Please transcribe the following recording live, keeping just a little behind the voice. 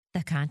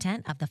The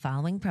content of the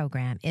following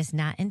program is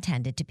not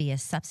intended to be a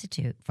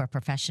substitute for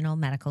professional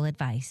medical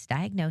advice,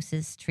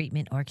 diagnosis,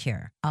 treatment, or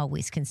cure.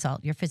 Always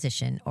consult your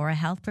physician or a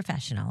health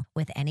professional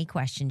with any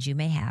questions you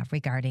may have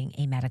regarding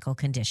a medical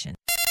condition.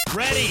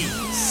 Ready,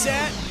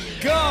 set,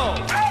 go!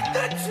 And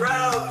the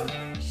truth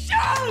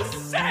shall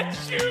set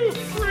you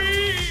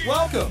free!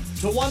 Welcome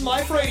to One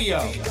Life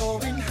Radio.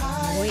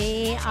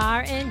 We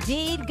are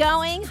indeed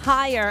going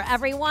higher,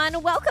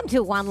 everyone. Welcome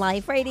to One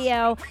Life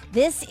Radio.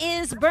 This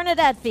is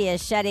Bernadette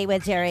Fiaschetti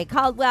with Jerry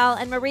Caldwell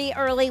and Marie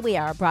Early. We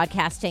are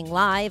broadcasting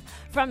live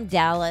from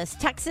Dallas,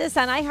 Texas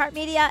on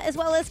iHeartMedia, as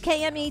well as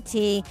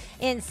KMET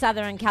in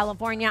Southern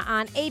California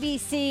on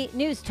ABC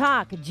News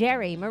Talk.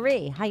 Jerry,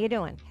 Marie, how you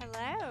doing?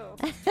 Hello.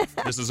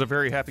 This is a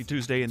very happy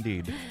Tuesday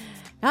indeed.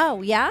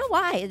 Oh, yeah?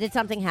 Why? Did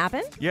something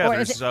happen? Yeah, Or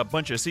there's is it- a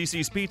bunch of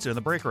CC's Pizza in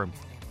the break room.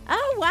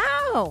 Oh,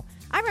 wow.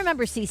 I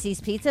remember CC's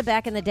Pizza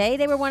back in the day.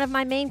 They were one of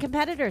my main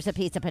competitors at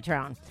Pizza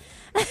Patron.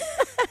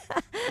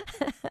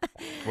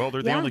 Well,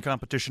 they're the Yeah. only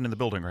competition in the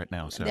building right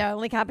now. So The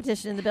only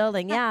competition in the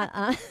building,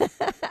 yeah.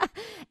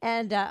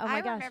 And, oh my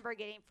I gosh. remember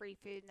getting free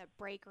food in the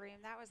break room.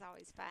 That was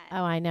always fun.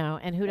 Oh, I know.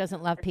 And who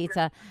doesn't love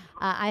pizza?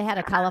 I had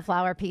a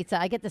cauliflower pizza.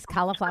 I get this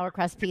cauliflower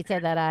crust pizza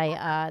that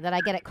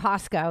I get at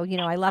Costco. You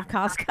know, I love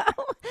Costco.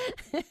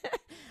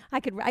 I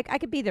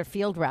could be their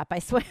field rep. I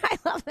swear, I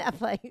love that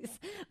place.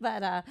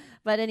 But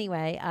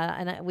anyway,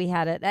 we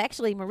had it.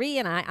 Actually, Marie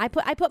and I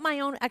put my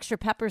own extra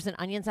peppers and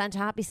onions on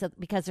top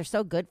because they're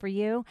so good for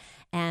you.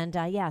 And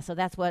so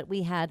that's what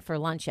we had for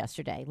lunch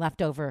yesterday.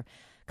 Leftover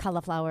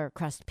cauliflower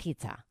crust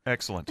pizza.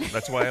 excellent.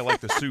 That's why I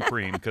like the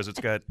Supreme, because it's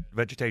got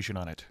vegetation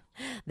on it.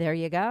 There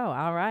you go.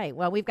 All right.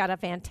 Well, we've got a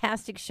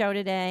fantastic show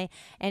today,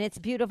 and it's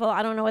beautiful.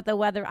 I don't know what the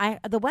weather.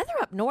 The weather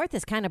up north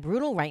is kind of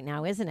brutal right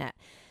now, isn't it?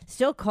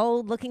 Still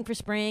cold, looking for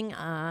spring.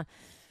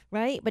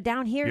 Right, but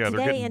down here Yeah, today,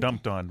 they're getting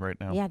dumped on right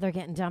now. Yeah, they're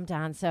getting dumped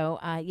on. So,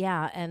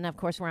 and of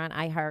course, we're on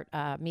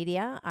iHeart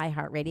Media,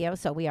 iHeart Radio,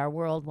 so we are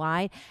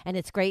worldwide, and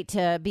it's great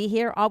to be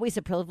here. Always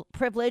a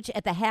privilege.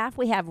 At the half,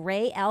 we have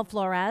Ray L.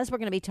 Flores. We're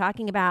going to be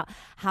talking about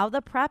how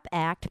the PrEP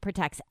Act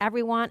protects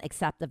everyone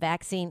except the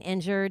vaccine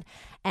injured.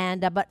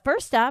 And but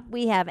first up,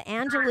 we have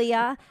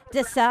Angelia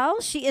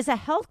DeSalle. She is a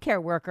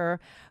healthcare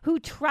worker who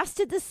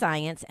trusted the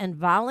science and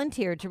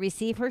volunteered to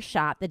receive her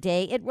shot the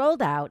day it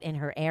rolled out in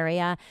her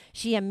area.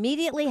 She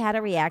immediately had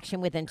a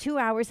reaction within 2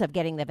 hours of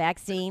getting the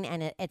vaccine,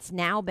 and it's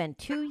now been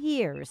 2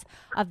 years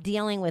of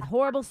dealing with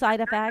horrible side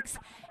effects.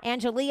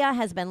 Angelia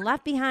has been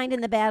left behind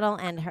in the battle,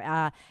 and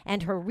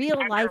her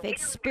real life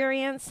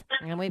experience.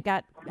 And we've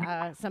got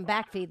some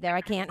backfeed there.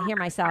 I can't hear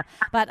myself,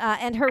 but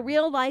and her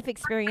real life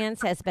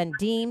experience has been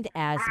deemed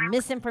as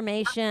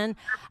misinformation,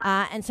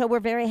 and so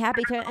we're very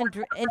happy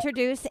to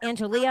introduce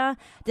Angelia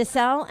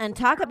DeSalle and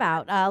talk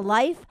about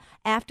life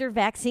after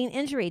vaccine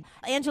injury.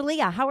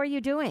 Angelia, how are you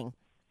doing?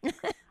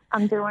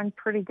 I'm doing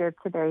pretty good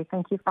today.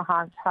 Thank you for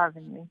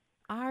having me.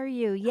 Are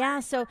you? Yeah.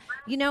 So,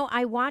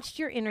 I watched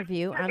your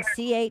interview on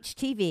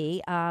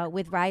CHTV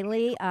with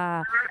Riley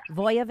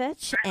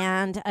Voyevich,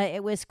 and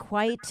it was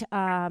quite,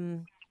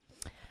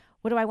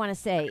 what do I want to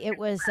say? It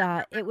was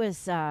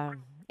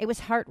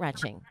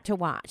heart-wrenching to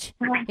watch.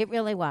 It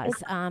really was.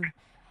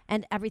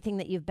 And everything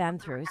that you've been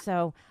through.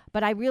 So,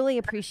 but I really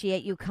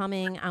appreciate you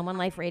coming on One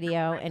Life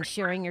Radio and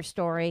sharing your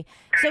story.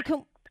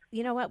 So,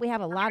 you know what? We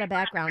have a lot of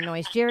background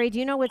noise. Jerry, do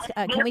you know what's?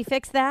 Can we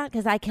fix that?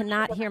 Because I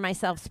cannot hear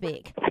myself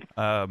speak.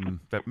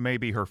 That may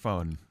be her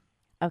phone.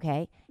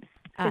 Okay,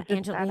 Is this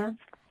Angelia. better?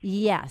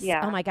 Yes.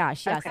 Yeah. Oh my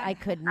gosh. Yes, Okay. I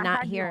could I not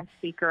had you hear. on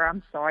speaker.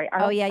 I'm sorry. I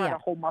don't try to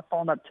hold my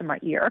phone up to my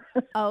ear.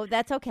 Oh,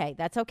 that's okay.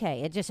 That's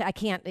okay. I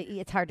can't.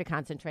 It's hard to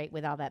concentrate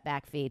with all that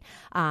back feed.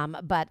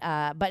 But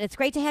it's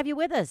great to have you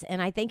with us,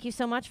 and I thank you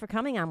so much for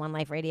coming on One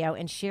Life Radio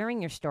and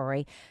sharing your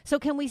story. So,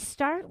 can we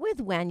start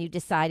with when you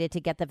decided to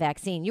get the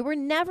vaccine? You were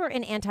never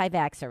an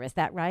anti-vaxxer, is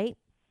that right?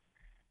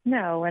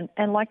 No,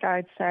 and like I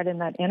had said in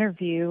that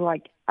interview,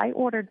 like I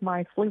ordered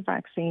my flu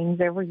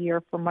vaccines every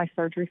year from my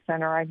surgery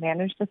center. I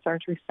managed the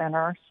surgery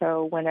center,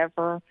 so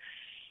whenever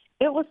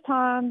it was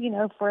time,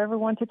 for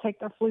everyone to take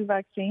their flu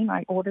vaccine,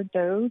 I ordered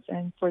those,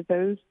 and for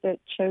those that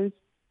chose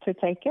to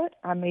take it,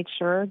 I made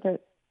sure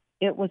that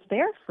it was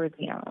there for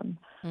them.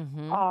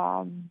 Mm-hmm.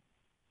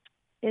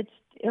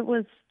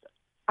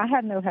 I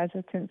had no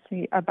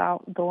hesitancy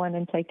about going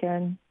and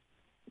taking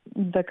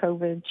the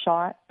COVID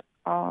shot.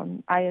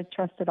 I had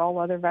trusted all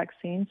other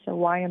vaccines, so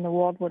why in the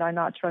world would I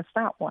not trust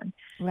that one?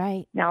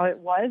 Right. Now, it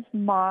was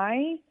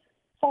my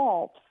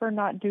fault for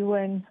not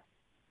doing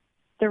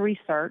the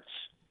research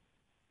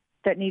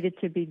that needed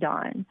to be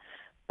done,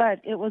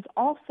 but it was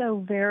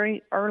also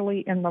very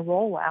early in the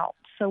rollout,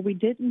 so we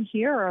didn't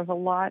hear of a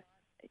lot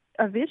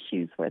of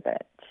issues with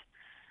it.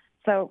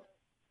 So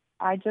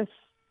I just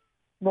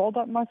rolled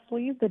up my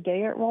sleeve the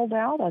day it rolled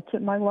out. I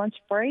took my lunch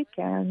break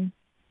and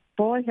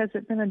boy, has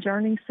it been a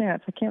journey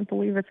since. I can't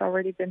believe it's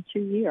already been 2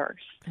 years.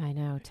 I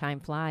know, time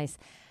flies.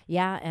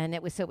 Yeah, and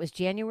it was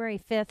January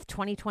 5th,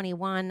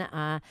 2021,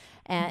 and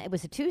it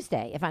was a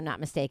Tuesday, if I'm not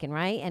mistaken,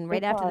 right? And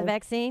right after the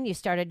vaccine, you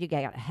got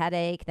a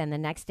headache. Then the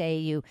next day,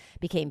 you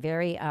became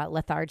very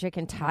lethargic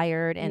and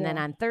tired, and then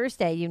on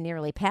Thursday, you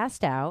nearly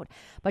passed out.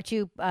 But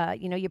you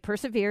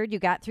persevered. You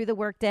got through the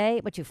workday,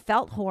 but you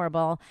felt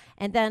horrible.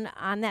 And then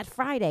on that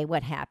Friday,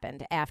 what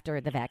happened after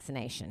the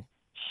vaccination?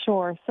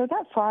 Sure. So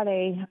that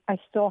Friday, I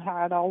still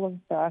had all of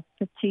the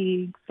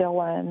fatigue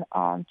feeling,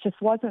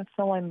 just wasn't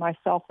feeling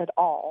myself at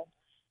all.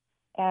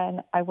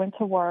 And I went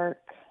to work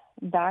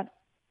that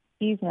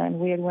evening.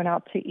 We had went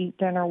out to eat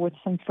dinner with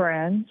some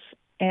friends,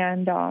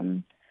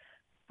 and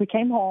we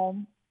came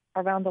home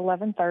around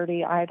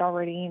 11:30. I had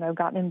already,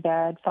 gotten in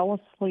bed, fell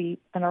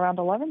asleep, and around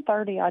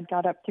 11:30, I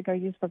got up to go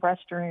use the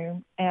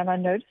restroom, and I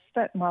noticed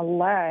that my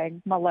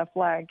left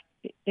leg,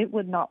 it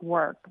would not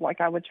work.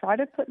 Like I would try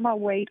to put my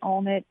weight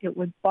on it, it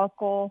would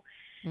buckle,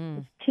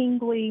 it's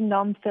tingly,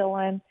 numb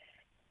feeling.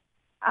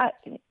 I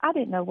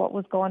didn't know what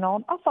was going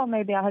on. I thought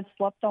maybe I had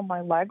slept on my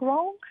leg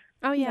wrong.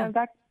 Oh, yeah.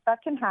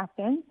 That can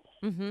happen.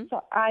 Mm-hmm.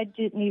 So I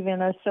didn't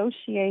even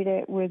associate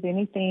it with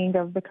anything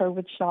of the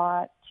COVID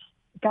shot.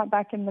 Got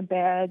back in the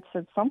bed,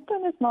 said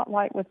something is not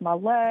right with my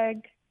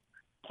leg.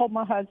 Told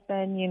my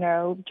husband,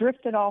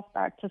 drifted off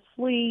back to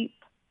sleep.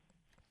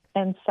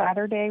 And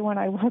Saturday when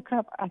I woke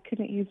up, I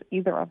couldn't use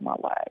either of my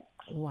legs.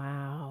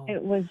 Wow.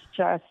 It was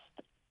just,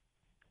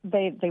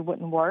 they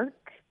wouldn't work.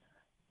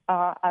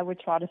 I would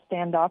try to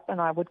stand up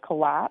and I would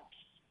collapse.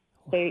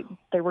 Wow.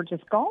 They were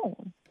just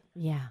gone.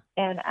 Yeah.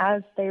 And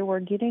as they were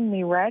getting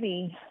me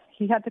ready,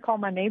 he had to call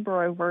my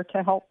neighbor over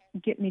to help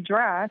get me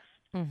dressed.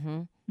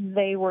 Mm-hmm.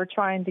 They were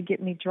trying to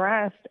get me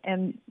dressed,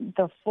 and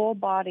the full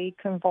body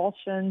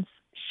convulsions,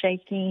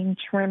 shaking,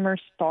 tremor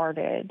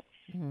started.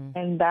 Mm-hmm.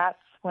 And that's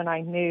when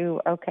I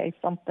knew, okay,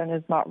 something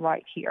is not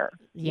right here.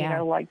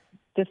 Yeah.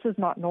 This is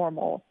not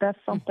normal. That's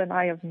something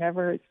I have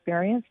never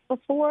experienced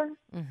before.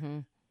 Mm-hmm.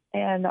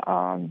 And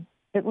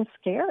it was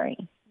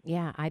scary.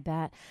 Yeah, I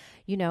bet.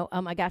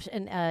 Oh my gosh.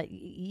 And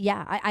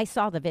I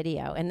saw the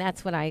video, and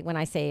that's when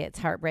I say it's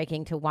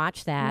heartbreaking to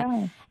watch that.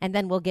 Yeah. And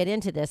then we'll get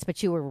into this,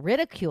 but you were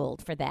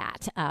ridiculed for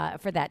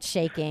that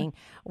shaking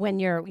when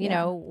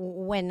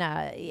when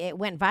it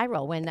went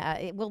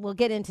viral, we'll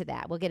get into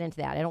that. We'll get into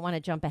that. I don't want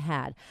to jump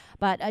ahead.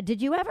 But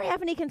did you ever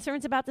have any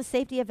concerns about the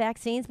safety of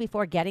vaccines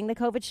before getting the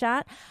COVID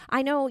shot?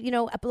 I know,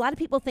 a lot of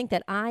people think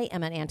that I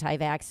am an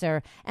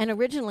anti-vaxxer, and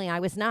originally I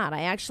was not.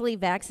 I actually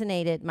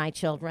vaccinated my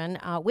children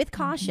with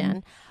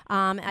caution.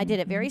 I did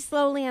it very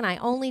slowly, and I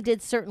only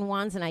did certain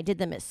ones, and I did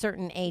them at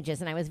certain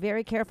ages, and I was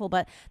very careful.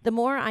 But the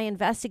more I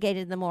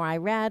investigated, the more I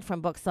read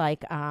from books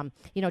like,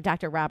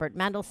 Dr. Robert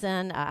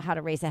Mendelsohn, How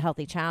to Raise a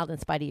Healthy Child in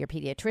Spite of Your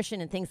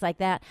Pediatrician, and things like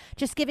that,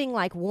 just giving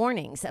like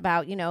warnings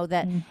about,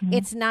 that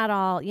it's not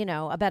all,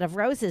 a bed of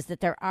roses, that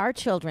there are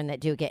children that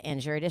do get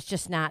injured. It's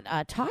just not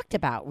talked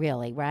about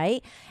really,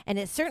 right? And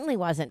it certainly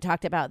wasn't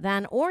talked about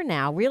then or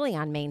now really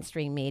on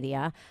mainstream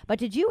media. But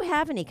did you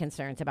have any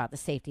concerns about the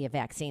safety of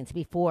vaccines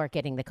before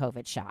getting the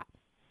COVID shot?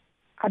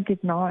 I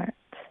did not.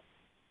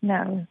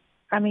 No.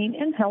 I mean,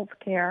 in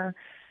healthcare,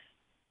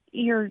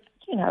 you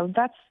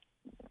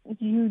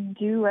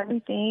do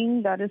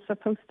everything that is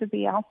supposed to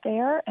be out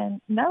there.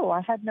 And no,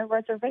 I had no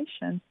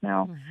reservations.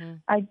 Now,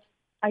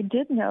 I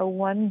did know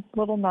one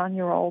little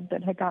 9-year-old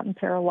that had gotten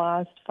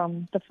paralyzed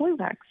from the flu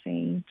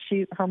vaccine.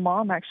 Her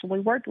mom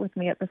actually worked with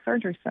me at the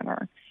surgery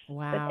center.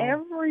 Wow. But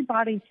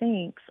everybody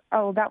thinks,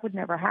 oh, that would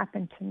never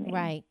happen to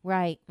me.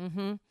 Right.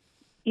 Mm-hmm.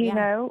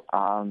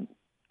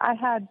 I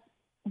had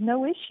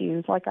no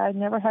issues. Like I had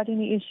never had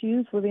any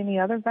issues with any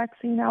other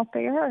vaccine out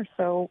there.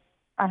 So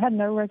I had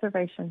no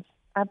reservations.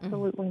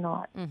 Absolutely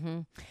not.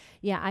 Mm-hmm.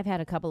 Yeah, I've had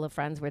a couple of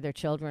friends where their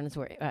children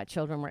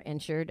were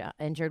injured.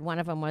 One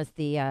of them was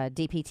the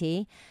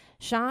DPT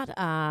shot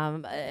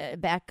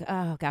back.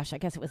 Oh gosh, I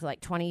guess it was like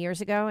 20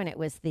 years ago, and it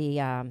was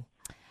the.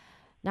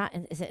 Not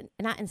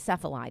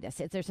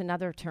encephalitis. There's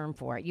another term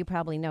for it. You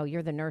probably know.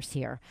 You're the nurse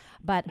here,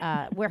 but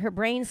where her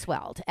brain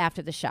swelled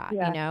after the shot,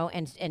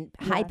 and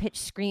high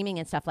pitched screaming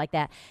and stuff like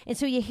that. And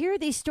so you hear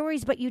these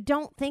stories, but you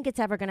don't think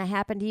it's ever going to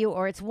happen to you,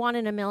 or it's 1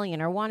 in a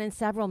million, or 1 in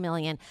several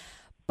million.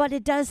 But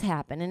it does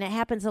happen, and it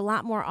happens a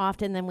lot more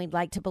often than we'd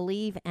like to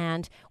believe,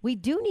 and we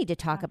do need to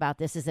talk about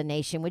this as a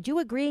nation. Would you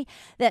agree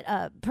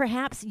that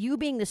perhaps you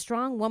being the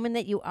strong woman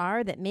that you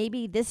are, that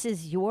maybe this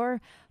is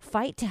your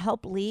fight to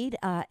help lead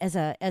as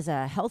a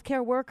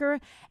healthcare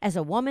worker, as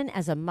a woman,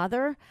 as a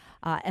mother,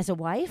 as a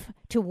wife,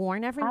 to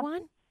warn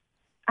everyone?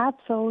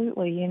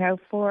 Absolutely.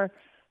 For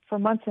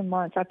months and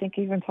months, I think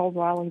I even told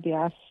Riley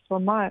this, for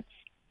months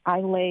I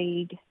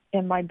laid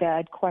in my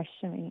bed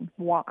questioning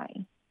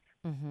why.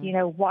 Mm-hmm.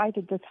 Why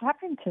did this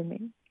happen to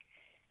me?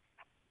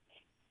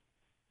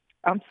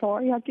 I'm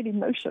sorry, I get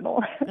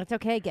emotional. That's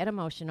okay. Get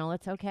emotional.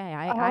 It's okay.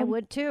 I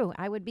would too.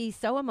 I would be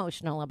so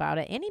emotional about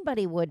it.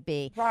 Anybody would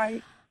be.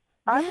 Right.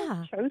 I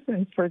was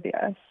chosen for this.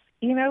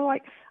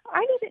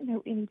 I didn't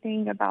know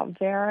anything about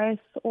Veris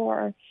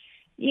or,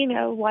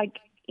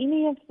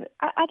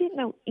 I didn't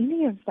know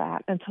any of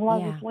that until I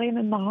was laying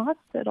in the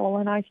hospital,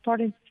 and I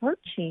started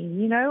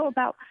searching,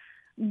 about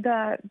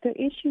the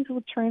issues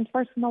with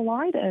transverse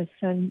myelitis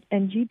and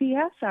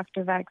GBS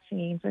after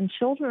vaccines and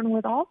children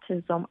with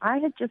autism. I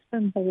had just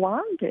been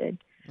blinded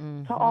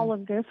to all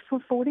of this for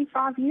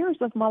 45 years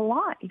of my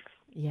life.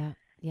 Yeah.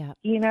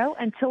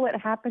 Until it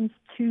happens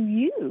to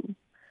you.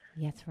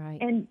 That's right.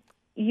 And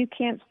you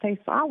can't stay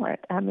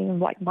silent. I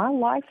mean, my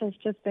life has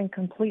just been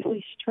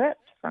completely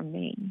stripped from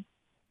me.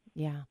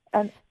 Yeah.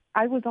 And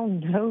I was on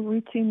no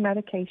routine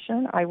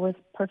medication. I was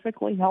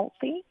perfectly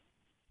healthy.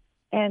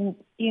 And,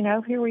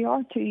 here we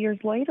are 2 years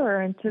later,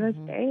 and to this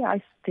day,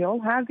 I still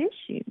have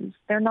issues.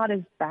 They're not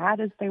as bad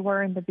as they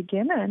were in the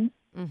beginning,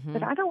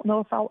 but I don't know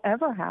if I'll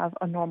ever have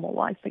a normal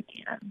life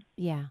again.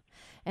 Yeah.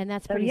 And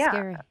that's pretty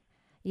scary.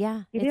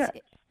 Yeah.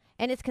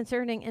 And it's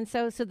concerning. And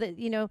so that,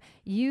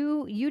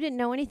 you didn't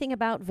know anything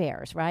about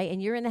VAERS, right?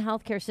 And you're in the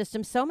healthcare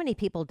system. So many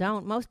people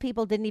don't. Most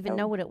people didn't even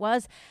know what it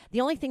was. The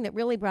only thing that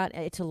really brought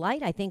it to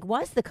light, I think,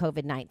 was the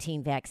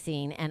COVID-19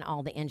 vaccine and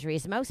all the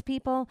injuries. Most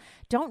people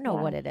don't know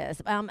what it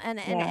is. And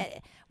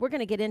we're going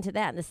to get into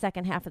that in the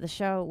second half of the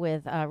show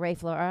with Ray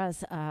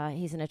Flores.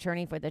 He's an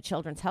attorney for the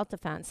Children's Health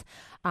Defense.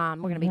 We're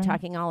going to be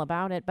talking all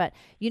about it. But,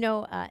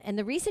 and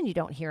the reason you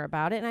don't hear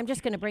about it, and I'm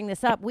just going to bring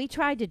this up, we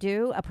tried to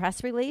do a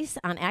press release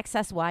on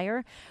Access Wire.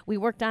 We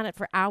worked on it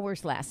for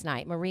hours last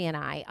night. Marie and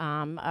I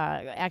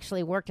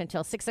actually worked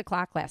until 6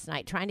 o'clock last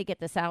night trying to get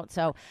this out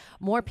so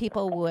more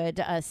people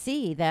would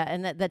see that.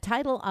 And the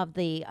title of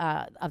the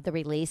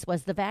release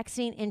was "The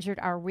Vaccine Injured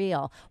Are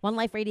Real." One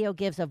Life Radio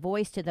gives a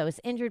voice to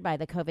those injured by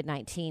the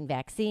COVID-19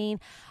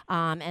 vaccine.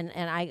 And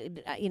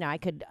I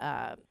could.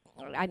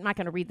 I'm not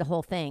going to read the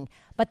whole thing,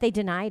 but they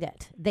denied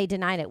it.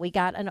 We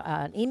got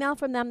an email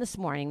from them this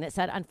morning that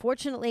said,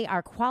 unfortunately,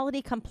 our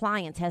quality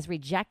compliance has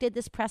rejected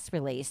this press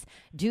release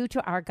due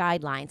to our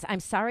guidelines.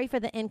 I'm sorry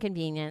for the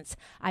inconvenience.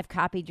 I've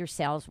copied your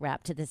sales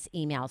rep to this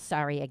email.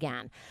 Sorry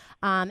again.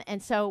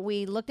 And so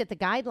we looked at the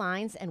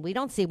guidelines, and we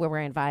don't see where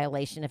we're in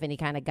violation of any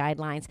kind of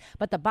guidelines.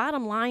 But the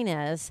bottom line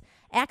is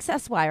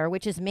Access Wire,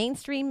 which is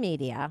mainstream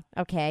media,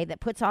 okay, that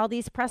puts all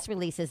these press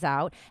releases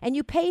out, and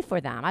you pay for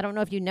them. I don't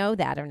know if you know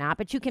that or not,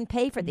 but you can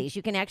pay for these.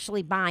 You can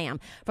actually buy them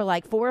for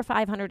like $400 or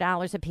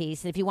 $500 a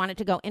piece. If you want it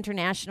to go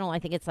international, I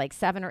think it's like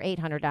 $700 or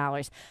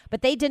 $800.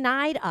 But they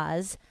denied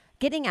us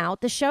getting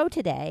out the show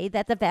today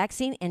that the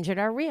vaccine injured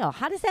are real.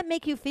 How does that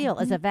make you feel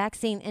as a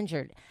vaccine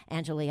injured,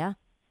 Angelia?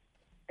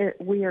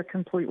 We are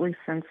completely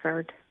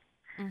censored.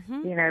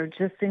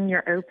 Just in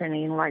your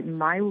opening, like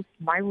my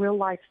real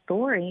life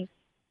story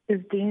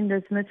is deemed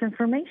as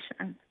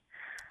misinformation.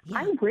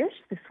 I wish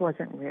this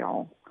wasn't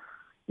real,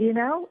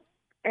 and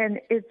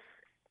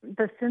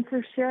the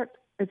censorship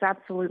is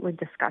absolutely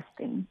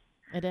disgusting.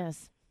 It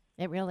is.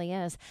 It really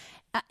is.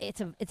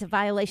 It's a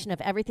violation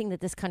of everything that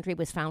this country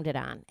was founded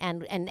on,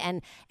 and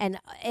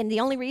the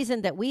only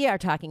reason that we are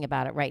talking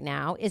about it right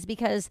now is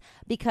because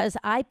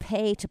I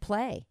pay to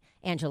play,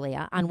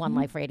 Angelia, on One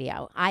Life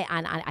Radio. I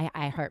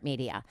Heart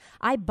Media.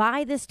 I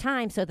buy this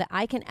time so that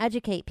I can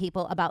educate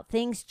people about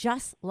things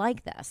just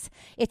like this.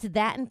 It's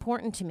that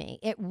important to me.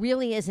 It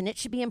really is, and it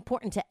should be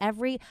important to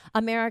every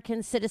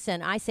American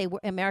citizen. I say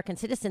American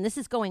citizen. This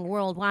is going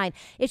worldwide.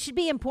 It should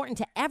be important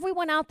to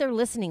everyone out there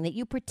listening that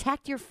you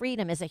protect your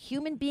freedom as a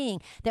human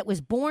being that was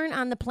born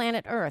on the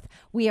planet Earth.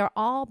 We are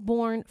all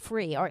born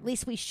free, or at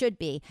least we should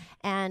be,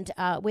 and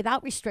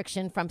without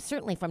restriction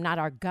certainly from not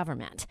our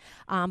government.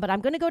 But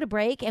I'm going to go to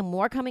break, and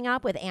more coming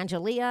up with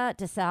Angelia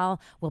DeSalle.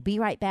 We'll be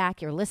right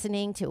back. You're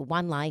listening to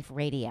One Life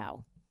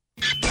Radio.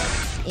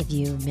 If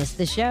you missed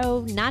the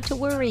show, not to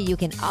worry. You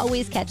can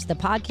always catch the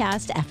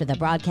podcast after the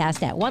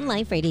broadcast at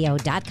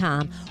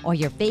oneliferadio.com or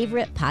your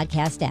favorite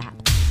podcast app.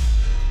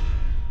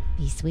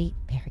 Be sweet,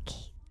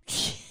 parakeet.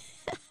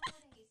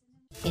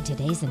 In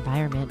today's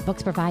environment,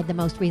 books provide the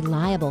most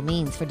reliable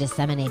means for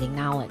disseminating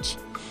knowledge.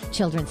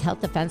 Children's Health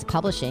Defense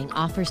Publishing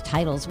offers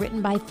titles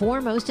written by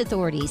foremost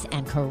authorities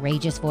and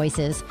courageous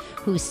voices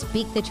who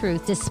speak the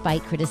truth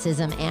despite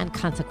criticism and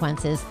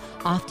consequences,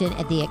 often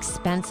at the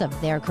expense of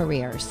their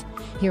careers.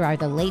 Here are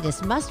the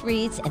latest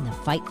must-reads in the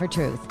fight for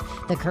truth.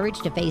 The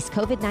Courage to Face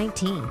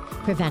COVID-19,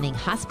 Preventing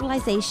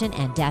Hospitalization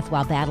and Death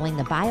While Battling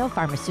the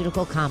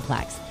Biopharmaceutical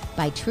Complex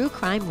by true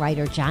crime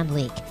writer John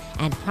Leake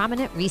and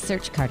prominent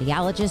research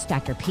cardiologist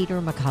Dr. Peter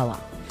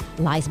McCullough.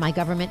 Lies My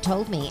Government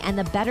Told Me and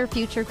the Better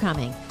Future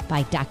Coming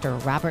by Dr.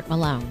 Robert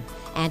Malone.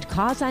 And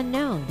Cause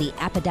Unknown, The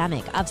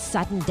Epidemic of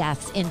Sudden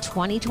Deaths in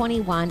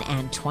 2021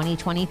 and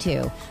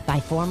 2022 by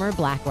former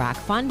BlackRock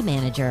fund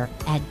manager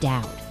Ed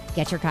Dowd.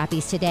 Get your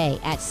copies today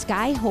at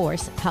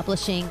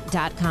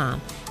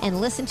skyhorsepublishing.com and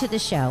listen to the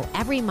show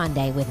every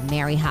Monday with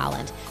Mary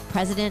Holland,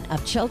 president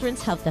of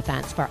Children's Health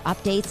Defense, for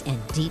updates and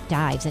deep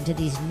dives into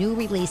these new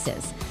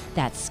releases.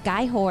 That's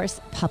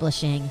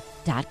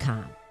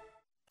skyhorsepublishing.com.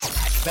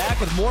 Back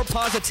with more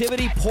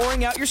positivity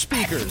pouring out your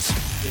speakers.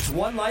 It's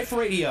One Life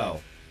Radio.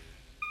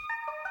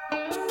 All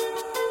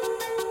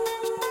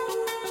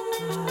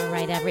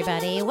right,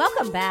 everybody.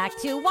 Welcome back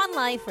to One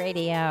Life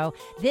Radio.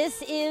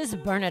 This is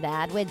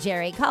Bernadette with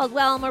Jerry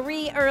Caldwell,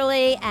 Marie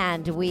Early,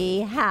 and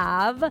we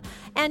have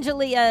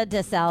Angelia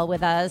DeSalle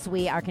with us.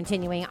 We are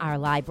continuing our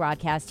live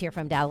broadcast here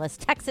from Dallas,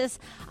 Texas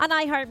on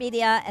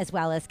iHeartMedia, as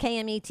well as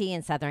KMET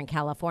in Southern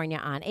California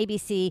on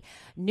ABC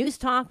News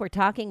Talk. We're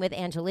talking with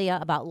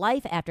Angelia about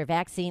life after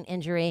vaccine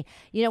injury.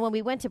 You know, when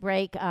we went to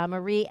break,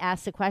 Marie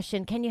asked a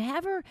question. Can you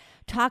have her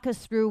talk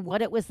us through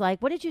what it was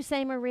like? What did you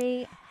say,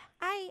 Marie?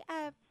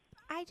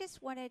 I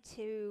just wanted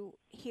to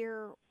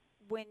hear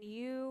when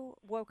you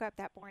woke up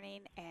that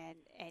morning and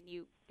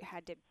you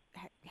had to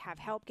have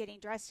help getting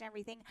dressed and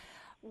everything.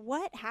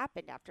 What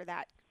happened after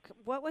that?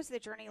 What was the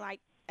journey like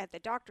at the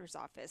doctor's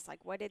office? Like,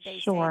 what did they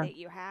say that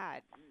you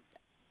had?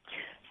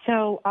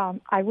 So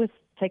I was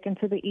taken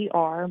to the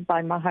ER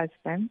by my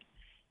husband.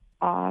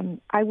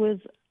 I was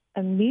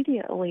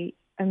immediately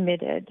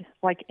admitted,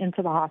 like,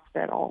 into the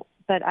hospital,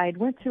 but I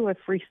went to a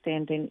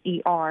freestanding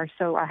ER,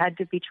 so I had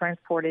to be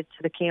transported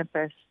to the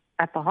campus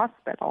at the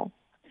hospital.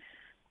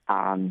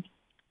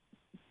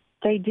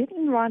 They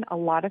didn't run a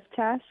lot of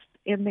tests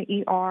in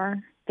the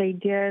ER. They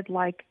did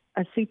like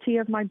a CT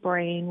of my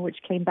brain, which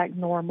came back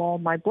normal.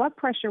 My blood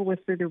pressure was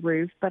through the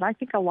roof, but I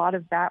think a lot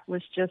of that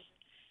was just,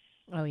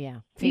 oh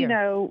yeah, fear. You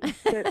know,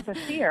 the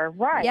fear,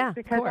 right? Yeah,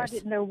 because I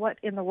didn't know what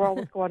in the world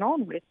was going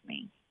on with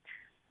me.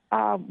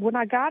 When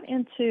they got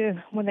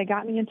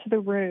me into the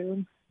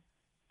room,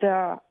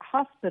 the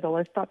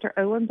hospitalist, Dr.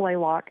 Owen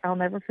Blaylock, I'll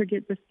never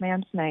forget this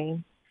man's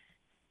name.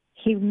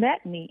 He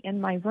met me in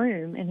my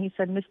room, and he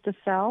said, "Miss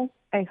DeSalle,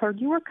 I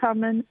heard you were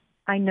coming.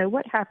 I know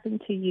what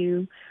happened to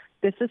you.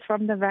 This is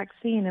from the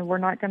vaccine, and we're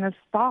not going to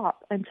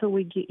stop until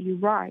we get you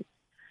right."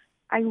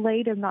 I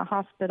laid in the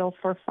hospital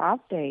for 5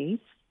 days,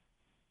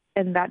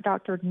 and that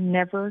doctor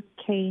never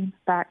came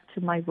back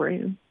to my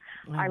room.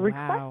 Oh, I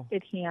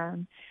requested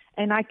him,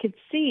 and I could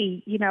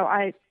see, you know,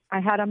 I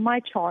had a my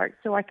chart,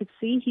 so I could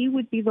see he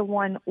would be the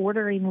one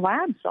ordering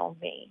labs on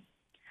me.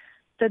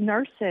 The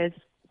nurses,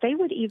 they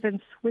would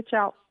even switch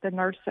out the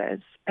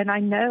nurses, and I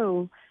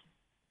know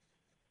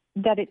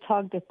that it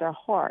tugged at their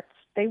hearts.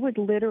 They would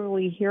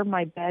literally hear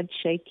my bed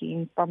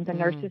shaking from the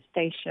nurses'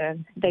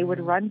 station. They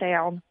would run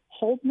down,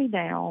 hold me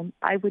down.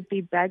 I would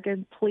be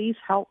begging, "Please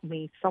help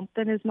me.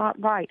 Something is not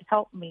right.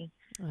 Help me."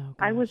 Oh,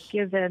 I was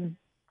given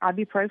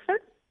ibuprofen,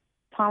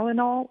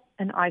 Tylenol,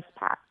 and ice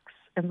packs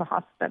in the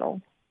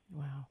hospital.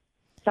 Wow.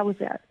 That was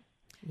it.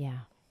 Yeah.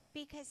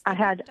 Because I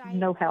had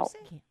no help.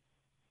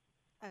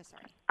 Oh,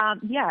 sorry.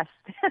 Yes.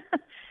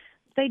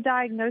 They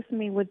diagnosed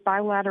me with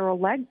bilateral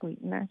leg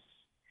weakness.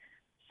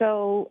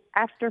 So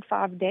after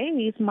 5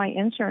 days, my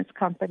insurance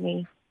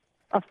company,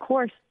 of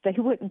course, they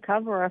wouldn't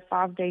cover a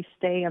 5-day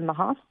stay in the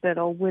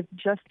hospital with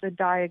just the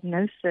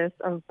diagnosis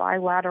of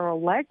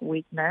bilateral leg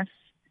weakness.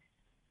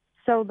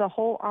 So the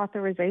whole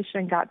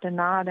authorization got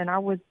denied, and I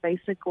was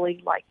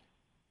basically like,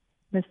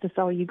 "Miss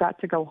DeSalle, you got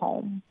to go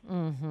home."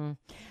 Mm-hmm.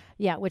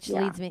 Yeah, which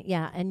leads me,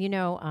 and you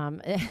know,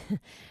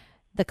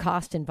 the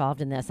cost involved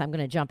in this. I'm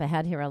going to jump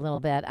ahead here a little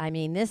bit. I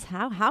mean,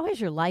 how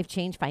has your life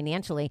changed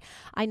financially?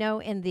 I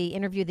know in the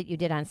interview that you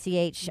did on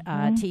CH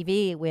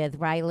TV with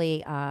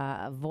Riley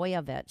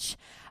Voyevich,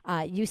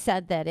 you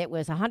said that it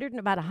was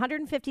about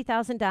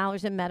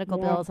 $150,000 in medical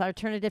bills,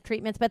 alternative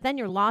treatments, but then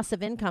your loss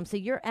of income. So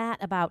you're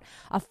at about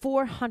a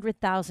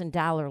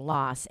 $400,000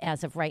 loss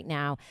as of right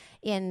now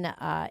in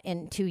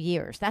 2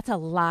 years. That's a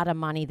lot of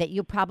money that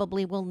you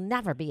probably will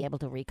never be able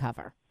to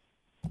recover.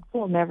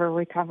 We'll never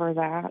recover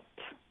that.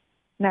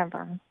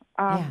 Never.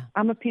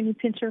 I'm a penny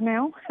pincher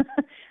now.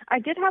 I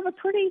did have a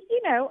pretty,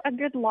 a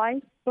good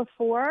life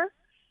before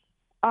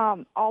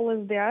all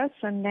of this,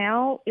 and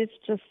now it's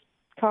just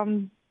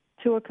come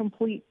to a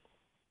complete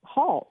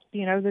halt.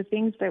 You know, the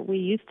things that we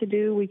used to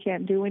do, we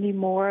can't do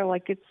anymore.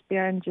 Like, it's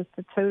been just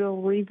a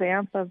total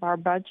revamp of our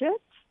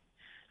budget.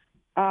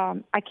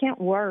 I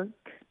can't work.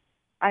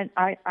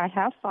 I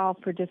have filed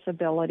for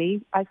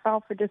disability. I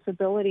filed for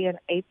disability in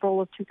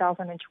April of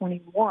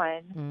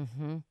 2021.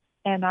 Mm-hmm.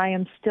 And I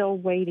am still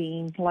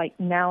waiting. Like,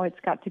 now it's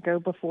got to go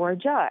before a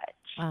judge.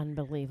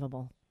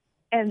 Unbelievable.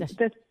 And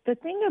the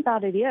thing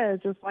about it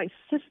is like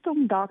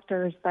system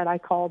doctors that I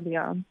call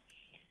them,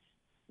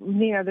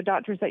 the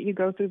doctors that you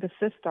go through the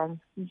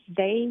system,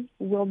 they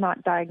will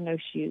not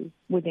diagnose you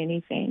with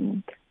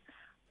anything.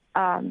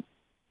 And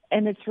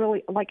it's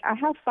really, like, I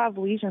have 5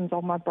 lesions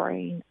on my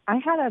brain. I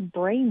had a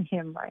brain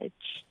hemorrhage.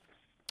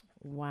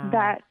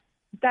 Wow.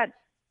 That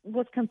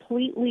was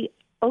completely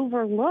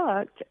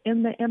overlooked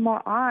in the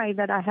MRI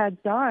that I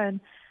had done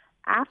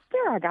after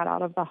I got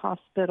out of the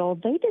hospital.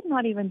 They did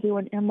not even do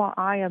an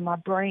MRI in my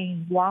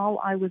brain while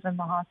I was in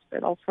the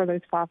hospital for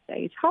those 5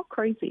 days. How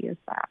crazy is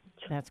that?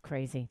 That's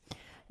crazy.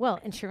 Well,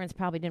 insurance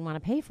probably didn't want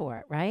to pay for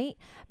it, right?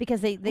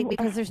 Because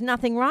because there's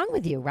nothing wrong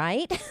with you,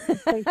 right?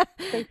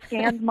 they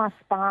scanned my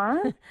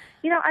spine.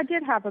 I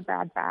did have a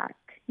bad back.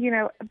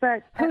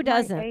 But who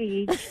doesn't? My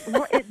age,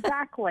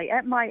 exactly.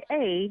 At my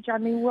age, I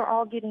mean, we're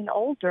all getting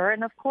older,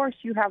 and of course,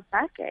 you have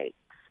backaches.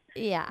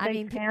 Yeah, I They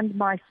mean, scanned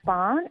my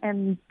spine,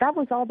 and that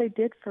was all they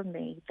did for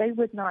me. They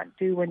would not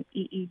do an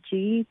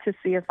EEG to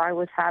see if I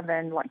was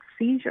having like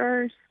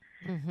seizures.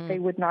 They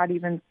would not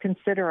even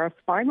consider a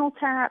spinal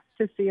tap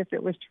to see if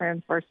it was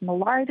transverse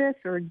myelitis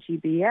or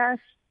GBS.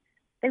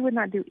 They would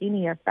not do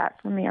any of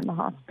that for me in the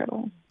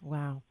hospital.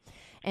 wow.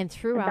 And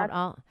throughout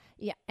all,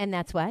 yeah, and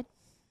that's what?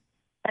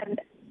 And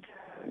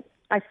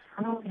I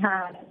finally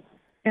had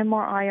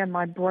MRI in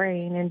my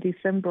brain in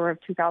December of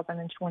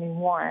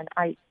 2021.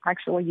 I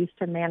actually used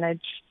to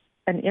manage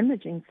an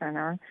imaging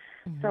center.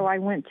 So I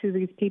went to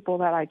these people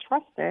that I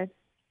trusted,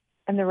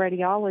 and the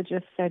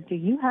radiologist said, "Do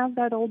you have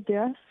that old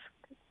disc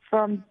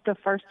from the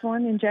first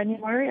one in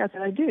January?" I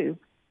said, "I do."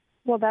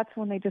 Well, that's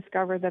when they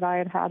discovered that I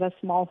had had a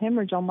small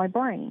hemorrhage on my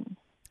brain.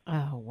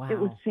 Oh, wow. It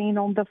was seen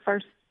on the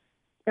first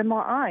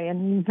MRI,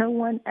 and no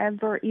one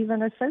ever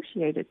even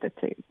associated the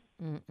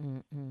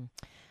two.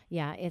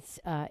 Yeah, it's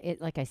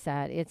like I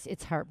said,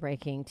 it's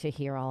heartbreaking to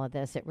hear all of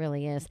this. It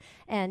really is.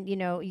 And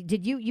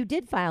you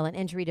did file an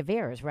injury to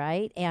VAERS,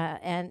 right?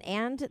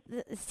 And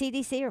the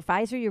CDC or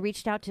Pfizer, you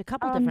reached out to a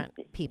couple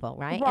different people,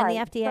 right? And the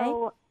FDA.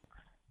 So,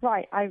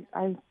 right.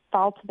 I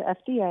filed to the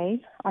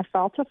FDA. I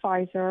filed to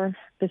Pfizer,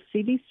 the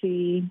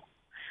CDC.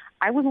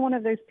 I was one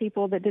of those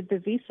people that did the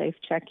VSafe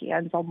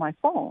check-ins on my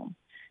phone.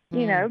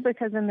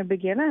 Because in the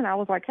beginning I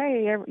was like,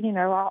 hey,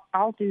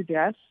 I'll do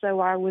this. So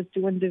I was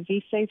doing the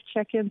VSafe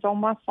check-ins on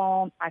my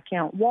phone. I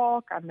can't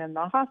walk. I'm in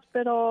the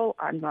hospital.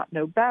 I'm not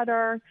no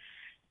better.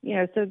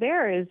 So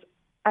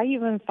I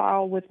even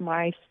filed with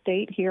my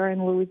state here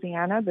in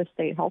Louisiana, the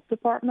state health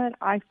department.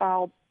 I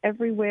filed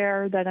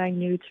everywhere that I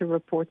knew to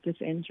report this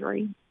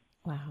injury.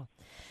 Wow.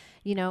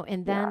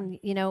 And then,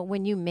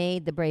 when you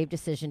made the brave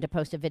decision to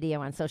post a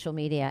video on social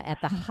media at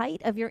the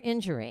height of your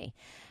injury,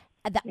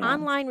 the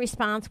online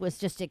response was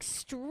just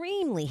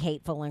extremely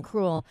hateful and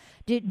cruel.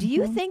 Do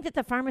you think that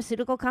the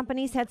pharmaceutical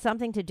companies had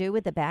something to do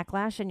with the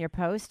backlash in your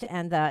post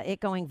and it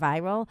going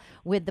viral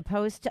with the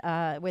post,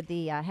 with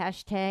the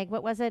hashtag?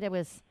 What was it? It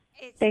was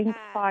Thanks,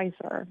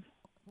 Pfizer.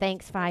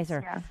 Thanks,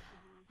 Pfizer.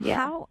 Yeah.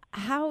 How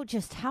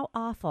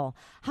awful.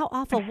 How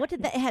awful. What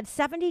did that? It had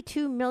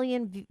 72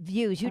 million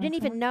views. You didn't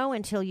even know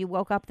until you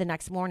woke up the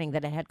next morning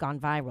that it had gone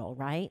viral,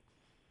 right?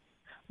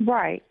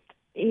 Right.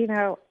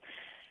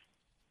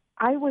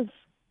 I was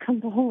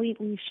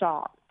completely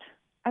shocked.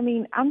 I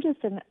mean, I'm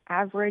just an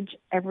average,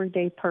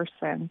 everyday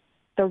person.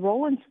 The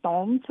Rolling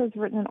Stones has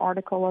written an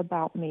article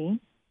about me.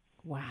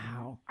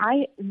 Wow.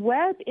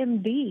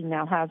 WebMD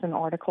now has an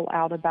article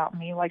out about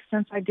me. Like,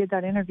 since I did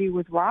that interview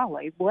with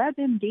Riley,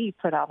 WebMD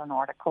put out an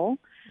article.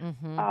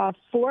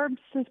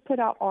 Forbes has put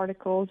out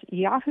articles.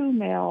 Yahoo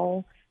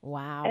Mail.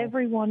 Wow.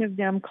 Every one of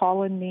them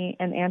calling me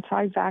an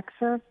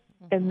anti-vaxxer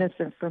and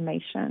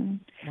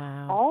misinformation.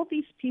 Wow. All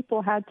these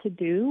people had to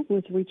do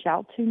was reach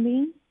out to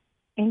me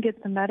and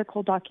get the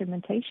medical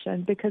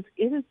documentation, because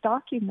it is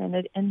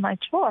documented in my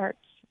charts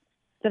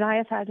that I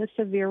have had a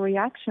severe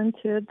reaction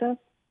to the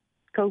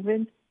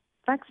COVID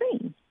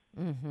vaccine.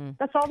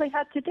 That's all they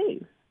had to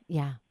do.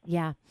 Yeah.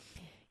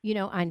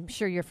 I'm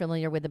sure you're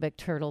familiar with the Big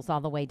Turtles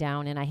all the way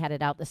down, and I had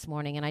it out this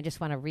morning, and I just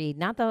want to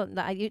read,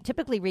 I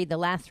typically read the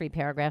last 3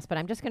 paragraphs, but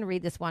I'm just going to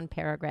read this one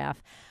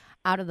paragraph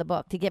out of the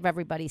book to give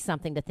everybody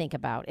something to think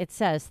about. It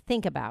says,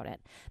 think about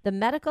it. The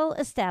medical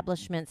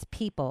establishment's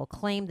people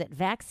claim that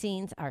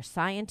vaccines are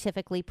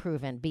scientifically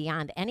proven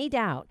beyond any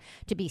doubt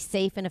to be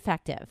safe and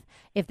effective.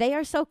 If they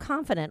are so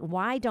confident,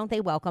 why don't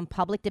they welcome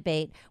public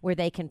debate where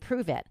they can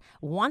prove it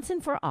once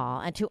and for all?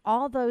 And to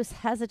all those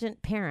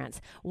hesitant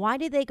parents, why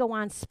do they go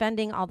on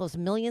spending all those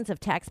millions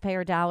of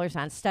taxpayer dollars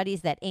on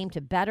studies that aim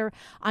to better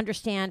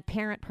understand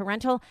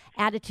parental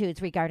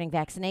attitudes regarding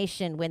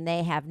vaccination when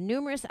they have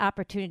numerous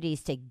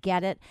opportunities to get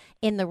it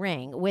in the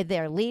ring with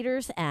their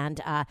leaders and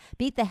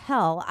beat the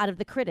hell out of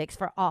the critics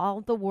for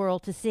all the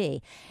world to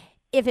see?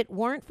 If it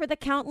weren't for the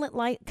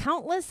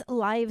countless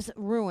lives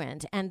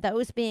ruined and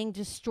those being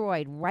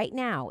destroyed right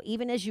now,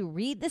 even as you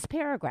read this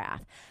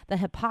paragraph, the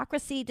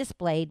hypocrisy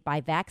displayed by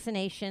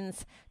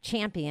vaccinations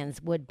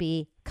champions would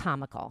be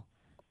comical.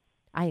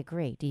 I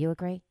agree. Do you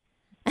agree?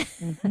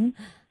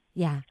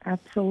 Yeah.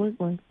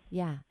 Absolutely.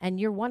 Yeah.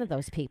 And you're one of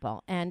those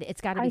people, and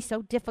it's got to be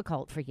so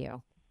difficult for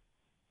you.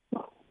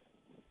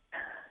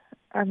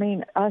 I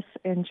mean, us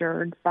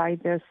injured by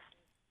this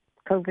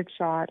COVID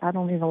shot, I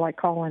don't even like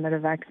calling it a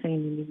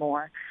vaccine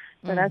anymore,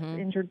 but us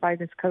injured by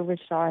this COVID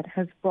shot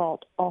has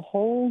brought a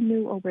whole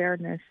new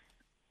awareness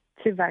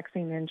to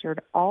vaccine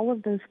injured. All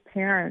of those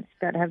parents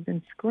that have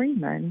been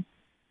screaming,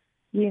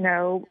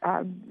 this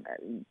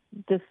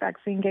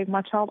vaccine gave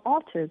my child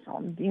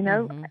autism,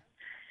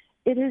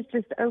 it has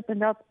just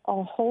opened up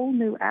a whole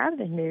new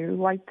avenue.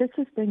 Like, this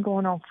has been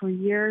going on for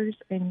years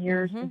and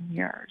years and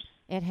years.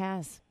 It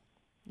has.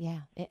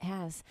 Yeah, it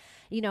has.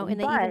 And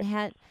they even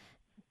had,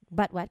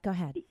 but what? Go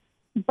ahead.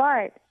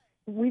 But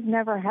we've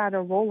never had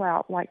a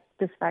rollout like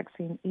this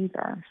vaccine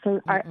either.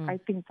 So I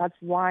think that's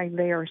why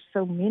there are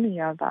so many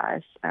of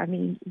us. I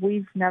mean,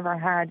 we've never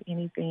had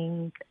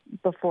anything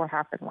before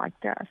happen like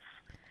this.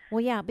 Well,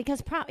 yeah,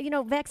 because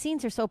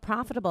vaccines are so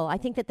profitable. I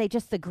think that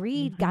the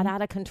greed got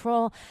out of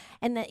control,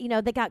 and that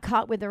they got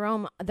caught with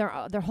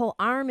their whole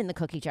arm in the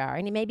cookie jar,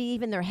 and maybe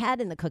even their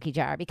head in the cookie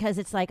jar, because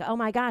it's like, oh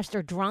my gosh,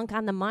 they're drunk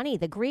on the money,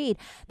 the greed.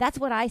 That's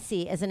what I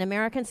see as an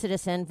American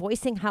citizen,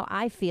 voicing how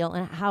I feel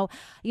and how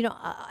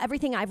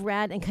everything I've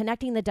read and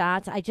connecting the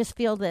dots. I just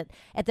feel that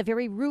at the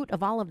very root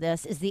of all of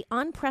this is the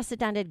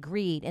unprecedented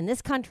greed in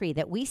this country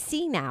that we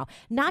see now,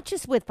 not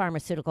just with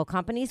pharmaceutical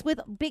companies, with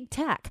big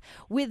tech,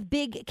 with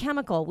big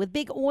chemical, with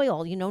big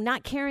oil,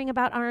 not caring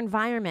about our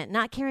environment,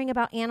 not caring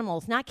about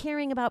animals, not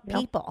caring about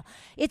people.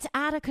 It's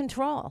out of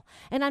control.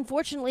 And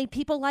unfortunately,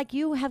 people like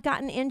you have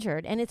gotten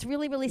injured. And it's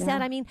really, really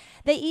sad. I mean,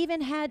 they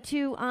even had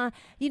to,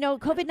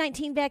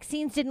 COVID-19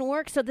 vaccines didn't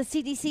work. So the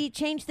CDC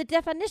changed the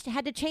definition,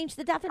 had to change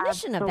the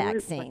definition of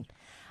vaccine.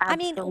 Absolutely. I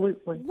mean,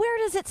 where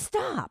does it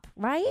stop,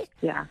 right?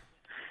 Yeah.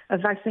 A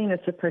vaccine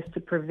is supposed to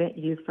prevent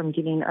you from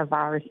getting a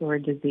virus or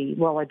a disease.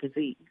 Well, a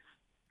disease.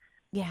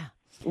 Yeah.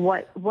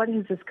 What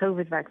has this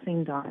COVID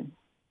vaccine done?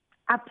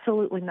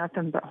 Absolutely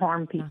nothing but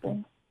harm people.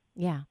 Nothing.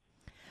 Yeah.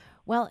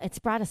 Well, it's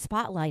brought a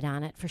spotlight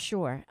on it for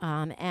sure.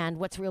 And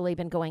what's really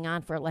been going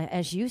on for,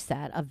 as you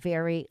said, a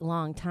very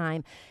long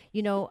time.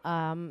 What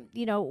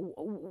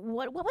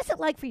was it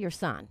like for your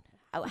son?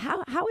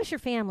 How has your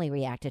family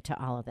reacted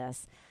to all of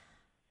this?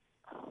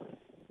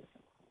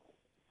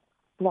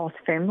 Lost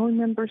family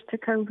members to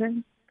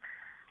COVID.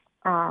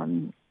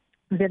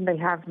 Then they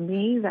have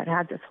me that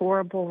had this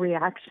horrible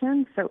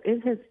reaction. So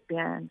it has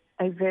been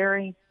a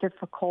very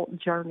difficult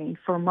journey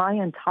for my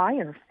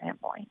entire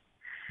family.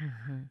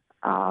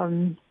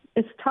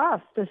 It's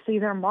tough to see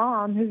their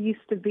mom, who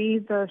used to be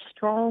the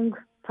strong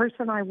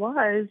person I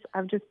was.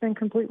 I've just been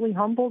completely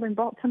humbled and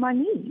brought to my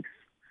knees.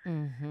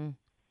 I'm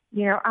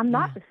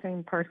not the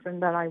same person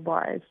that I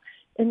was.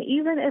 And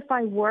even if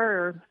I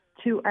were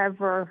to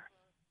ever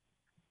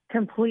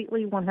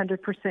completely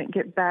 100%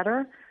 get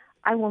better,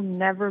 I will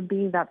never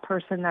be that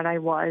person that I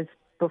was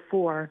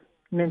before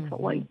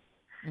mentally,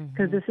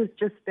 because this has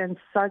just been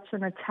such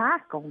an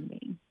attack on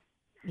me.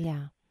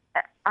 Yeah.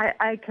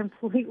 I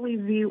completely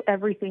view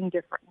everything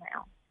different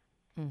now.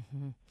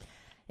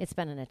 It's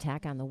been an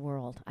attack on the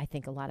world. I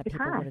think a lot of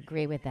people would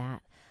agree with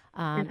that.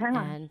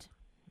 And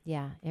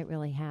yeah, it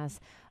really has.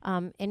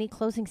 Any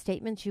closing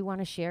statements you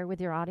want to share with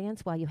your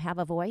audience while you have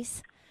a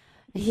voice?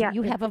 Yeah,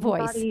 you have a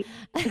voice.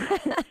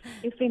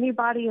 If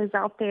anybody is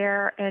out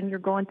there and you're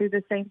going through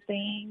the same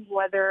thing,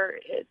 whether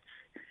it's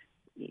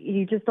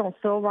you just don't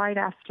feel right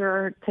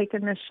after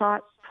taking the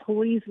shot,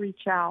 please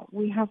reach out.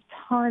 We have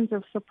tons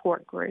of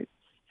support groups.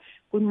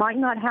 We might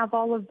not have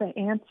all of the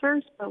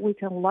answers, but we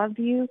can love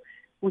you,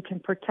 we can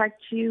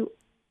protect you,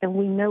 and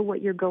we know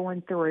what you're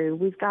going through.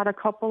 We've got a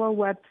couple of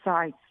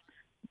websites,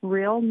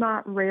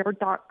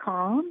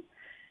 realnotrare.com,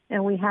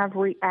 and we have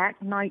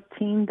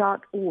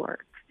react19.org.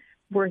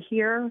 We're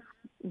here.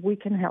 We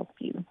can help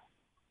you.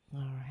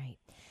 All right.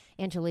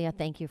 Angelia,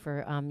 thank you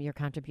for your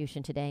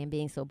contribution today and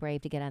being so brave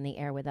to get on the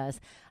air with us.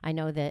 I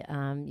know that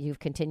you've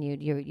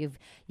continued.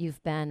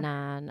 You've been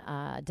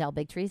on Del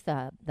Bigtree's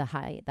the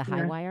High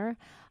Wire,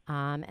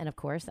 and of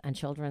course on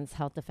Children's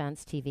Health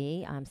Defense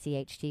TV,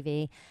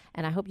 CHTV.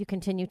 And I hope you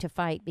continue to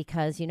fight,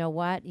 because you know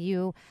what,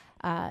 you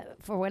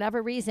for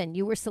whatever reason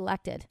you were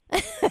selected.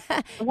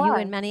 You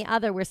and many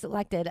other were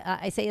selected.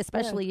 I say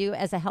especially you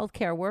as a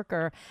healthcare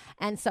worker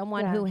and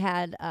someone who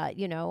had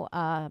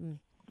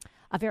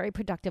a very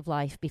productive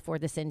life before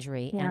this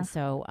injury. And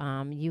so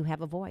you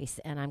have a voice,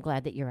 and I'm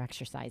glad that you're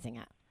exercising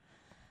it.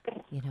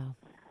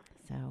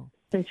 So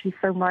thank you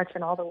so much,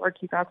 and all the work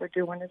you guys are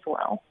doing as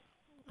well.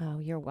 Oh,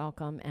 you're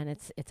welcome. And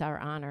it's our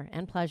honor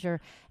and pleasure.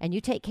 And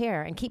you take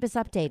care and keep us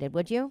updated,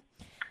 would you?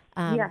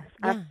 Yes,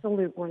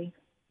 absolutely.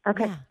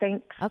 Okay,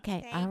 thanks.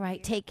 Okay, all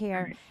right. Take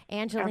care.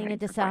 Angelina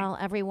DeSalle,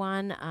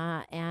 everyone.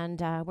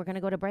 And we're going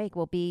to go to break.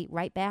 We'll be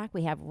right back.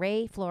 We have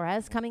Ray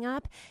Flores coming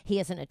up. He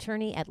is an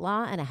attorney at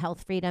law and a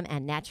health freedom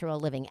and natural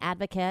living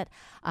advocate.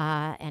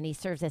 And he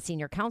serves as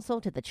senior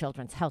counsel to the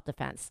Children's Health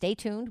Defense. Stay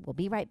tuned. We'll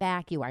be right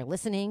back. You are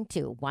listening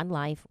to One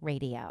Life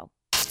Radio.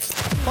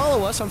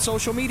 Follow us on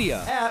social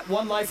media at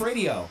One Life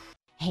Radio.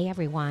 Hey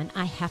everyone,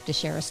 I have to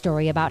share a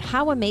story about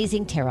how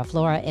amazing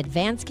TerraFlora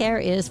Advanced Care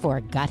is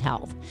for gut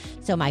health.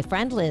 So my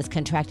friend Liz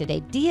contracted a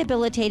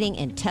debilitating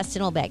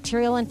intestinal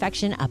bacterial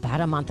infection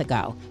about a month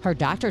ago. Her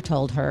doctor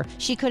told her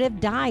she could have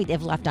died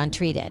if left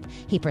untreated.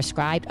 He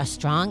prescribed a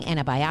strong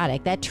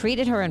antibiotic that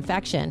treated her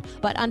infection,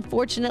 but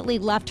unfortunately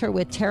left her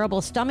with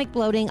terrible stomach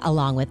bloating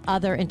along with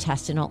other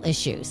intestinal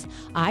issues.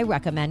 I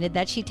recommended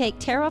that she take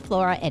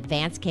TerraFlora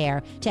Advanced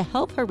Care to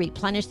help her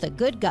replenish the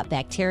good gut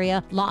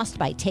bacteria lost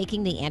by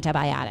taking the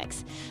antibiotics.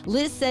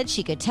 Liz said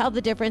she could tell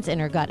the difference in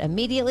her gut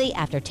immediately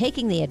after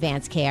taking the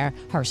advanced care.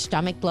 Her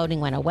stomach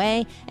bloating went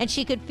away, and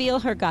she could feel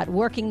her gut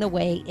working the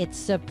way it's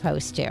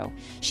supposed to.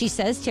 She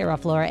says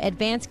TerraFlora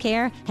Advanced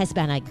Care has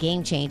been a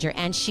game changer,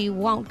 and she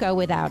won't go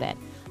without it.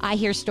 I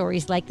hear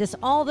stories like this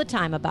all the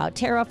time about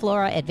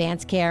TerraFlora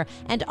Advanced Care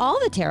and all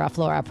the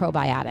TerraFlora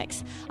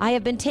probiotics. I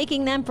have been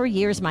taking them for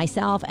years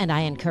myself, and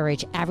I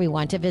encourage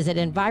everyone to visit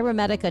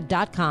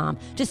Enviromedica.com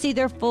to see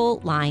their full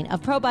line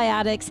of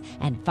probiotics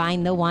and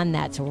find the one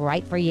that's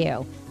right for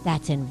you.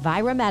 That's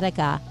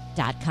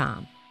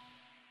Enviromedica.com.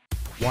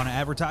 Want to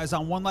advertise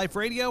on One Life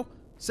Radio?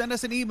 Send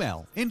us an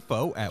email,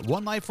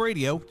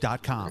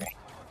 info@oneliferadio.com.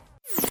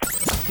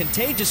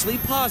 Contagiously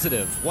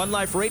positive. One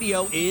Life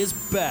Radio is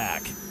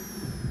back.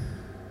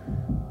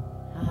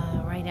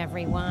 All right,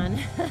 everyone.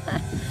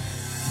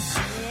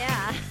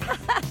 Yeah.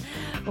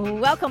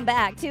 Welcome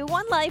back to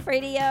One Life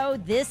Radio.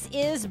 This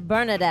is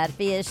Bernadette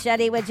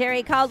Fiaschetti with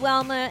Jerry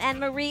Caldwell and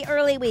Marie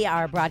Early. We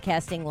are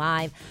broadcasting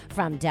live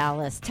from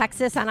Dallas,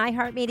 Texas on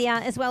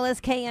iHeartMedia, as well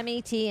as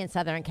KMET in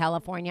Southern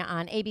California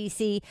on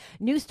ABC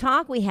News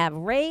Talk. We have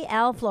Ray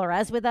L.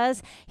 Flores with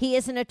us. He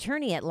is an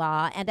attorney at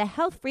law and a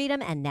health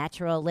freedom and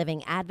natural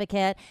living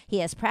advocate. He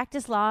has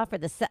practiced law for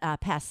the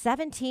past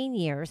 17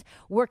 years,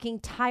 working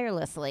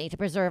tirelessly to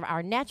preserve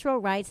our natural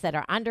rights that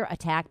are under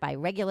attack by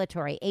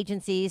regulatory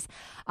agencies.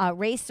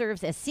 Ray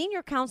serves as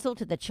senior counsel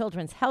to the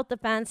Children's Health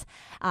Defense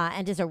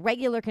and is a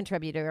regular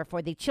contributor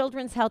for the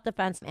Children's Health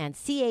Defense and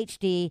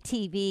CHD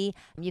TV.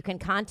 You can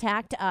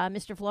contact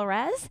Mr.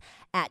 Flores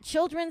at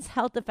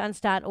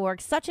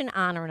childrenshealthdefense.org. Such an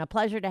honor and a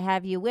pleasure to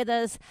have you with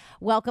us.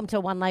 Welcome to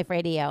One Life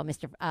Radio,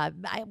 Mr.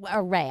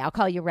 Ray. I'll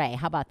call you Ray.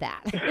 How about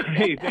that?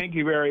 Hey, thank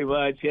you very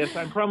much. Yes,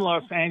 I'm from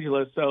Los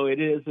Angeles, so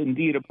it is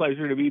indeed a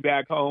pleasure to be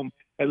back home,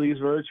 at least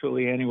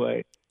virtually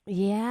anyway.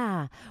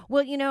 Yeah.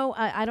 Well, you know,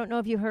 I don't know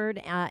if you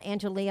heard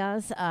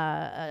Angelia's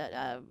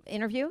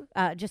interview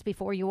just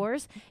before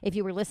yours, if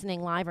you were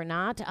listening live or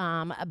not,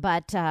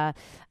 but on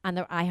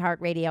the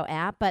iHeartRadio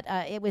app. But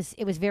it was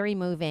very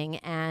moving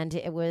and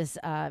it was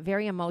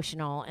very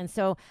emotional. And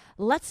so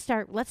let's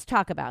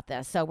talk about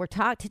this. So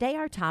today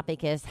our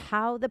topic is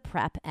how the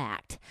PrEP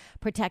Act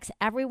protects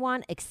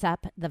everyone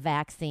except the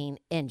vaccine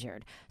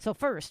injured. So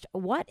first,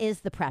 what is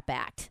the PrEP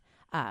Act,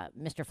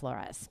 Mr.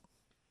 Flores?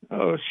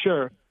 Oh,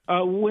 sure.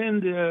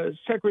 When the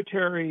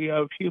Secretary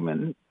of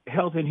Human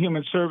Health and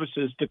Human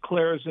Services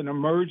declares an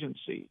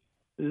emergency,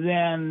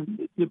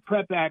 then the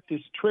PrEP Act is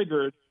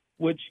triggered,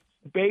 which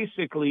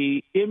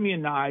basically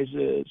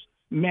immunizes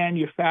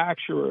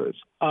manufacturers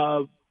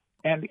of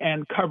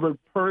and covered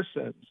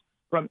persons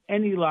from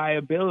any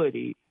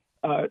liability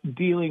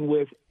dealing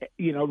with,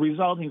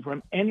 resulting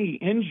from any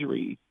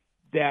injury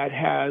that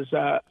has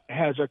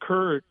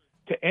occurred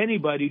to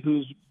anybody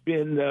who's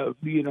been the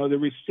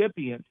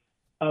recipient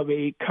of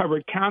a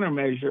covered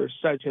countermeasure,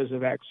 such as a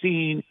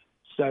vaccine,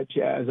 such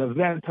as a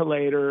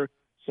ventilator,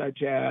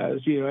 such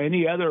as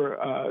any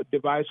other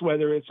device,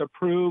 whether it's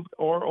approved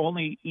or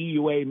only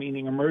EUA,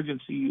 meaning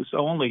emergency use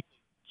only.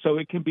 So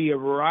it can be a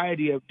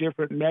variety of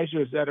different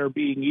measures that are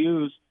being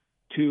used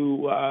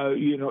to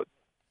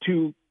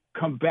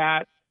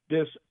combat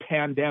this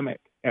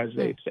pandemic, as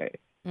they say.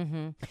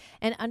 Mm-hmm.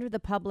 And under the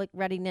Public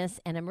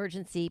Readiness and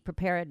Emergency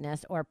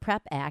Preparedness, or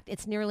PrEP Act,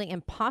 it's nearly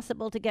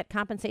impossible to get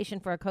compensation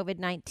for a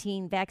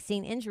COVID-19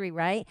 vaccine injury,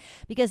 right?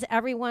 Because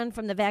everyone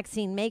from the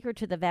vaccine maker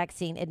to the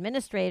vaccine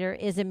administrator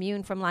is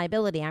immune from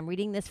liability. I'm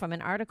reading this from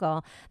an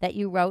article that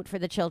you wrote for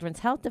the Children's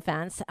Health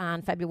Defense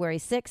on February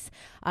 6th,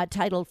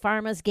 titled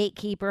Pharma's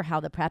Gatekeeper, How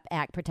the PrEP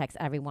Act Protects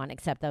Everyone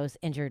Except Those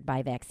Injured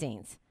by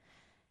Vaccines.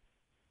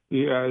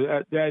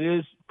 Yeah, that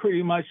is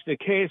pretty much the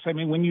case. I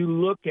mean, when you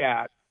look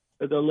at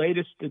the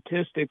latest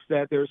statistics,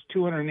 that there's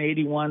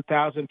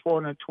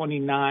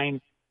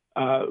 281,429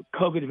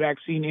 COVID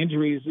vaccine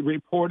injuries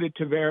reported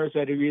to VAERS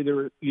that are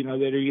either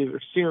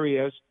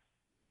serious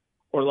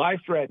or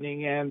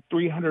life-threatening, and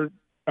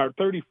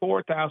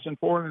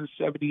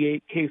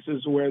 34,478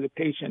 cases where the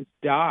patient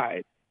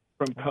died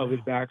from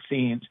COVID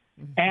vaccines.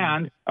 Mm-hmm.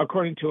 And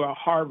according to a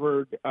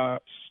Harvard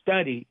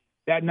study,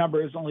 that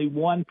number is only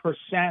 1%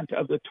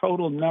 of the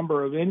total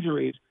number of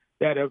injuries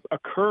that have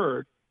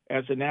occurred,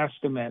 as an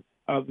estimate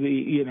of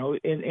the,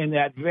 in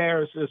that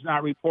VAERS does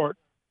not report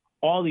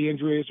all the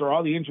injuries, or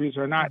all the injuries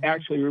are not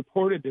actually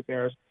reported to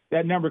VAERS.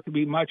 That number could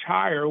be much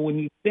higher when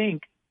you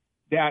think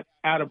that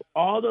out of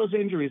all those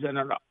injuries and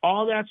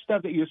all that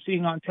stuff that you're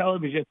seeing on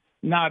television,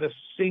 not a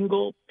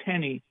single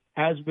penny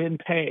has been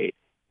paid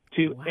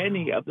to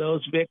any of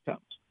those victims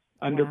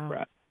under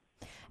PrEP.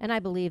 And I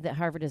believe that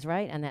Harvard is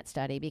right on that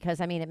study because,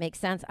 it makes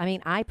sense.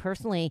 I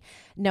personally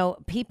know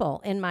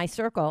people in my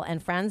circle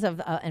and friends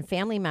of and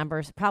family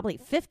members, probably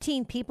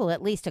 15 people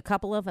at least, a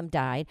couple of them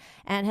died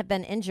and have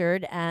been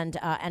injured and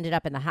ended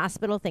up in the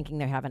hospital thinking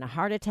they're having a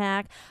heart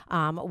attack.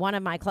 One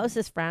of my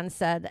closest friends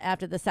said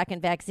after the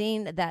second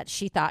vaccine that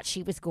she thought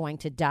she was going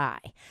to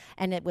die.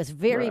 And it was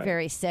very,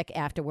 very sick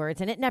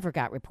afterwards, and it never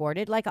got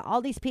reported. Like all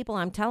these people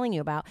I'm telling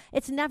you about,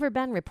 it's never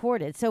been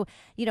reported. So,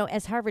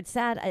 as Harvard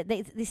said,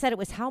 they said it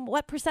was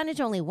what percentage?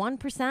 Only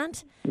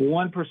 1%?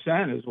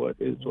 1% is what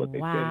they said in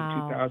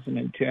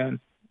 2010.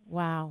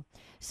 Wow.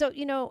 So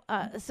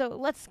so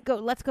let's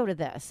go to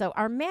this. So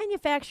are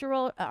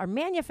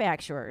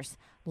manufacturers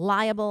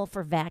liable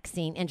for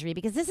vaccine injury?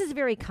 Because this is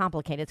very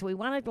complicated. So we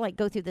want to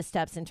go through the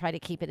steps and try to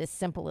keep it as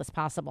simple as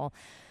possible.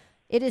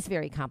 It is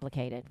very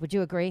complicated. Would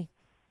you agree?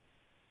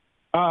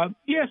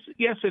 Yes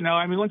and no.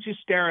 I mean, once you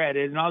stare at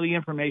it and all the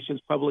information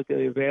is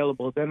publicly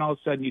available, then all of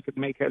a sudden you could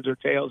make heads or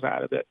tails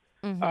out of it.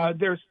 Mm-hmm.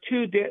 There's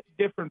two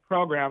different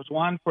programs.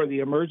 One for the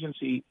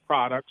emergency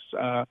products,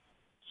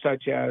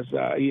 such as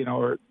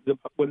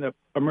when the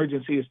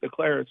emergency is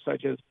declared,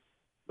 such as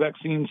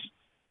vaccines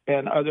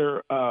and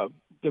other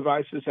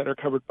devices that are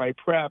covered by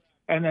PrEP,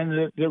 and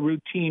then the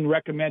routine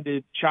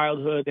recommended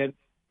childhood and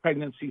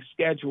pregnancy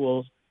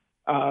schedules,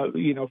 from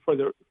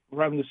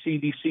the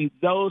CDC.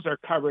 Those are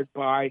covered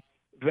by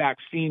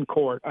Vaccine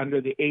Court under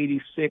the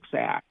 86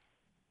 Act.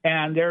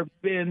 And there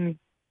have been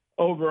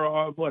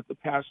over the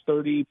past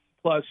 30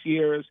 plus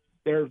years,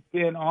 there have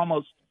been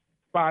almost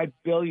 $5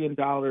 billion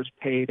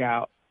paid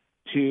out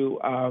to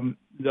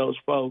those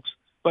folks.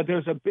 But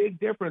there's a big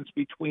difference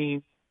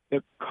between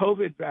the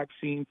COVID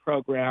vaccine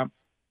program,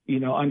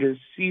 under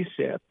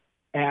CCIP,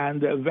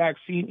 and the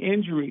vaccine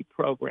injury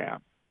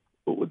program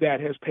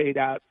that has paid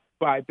out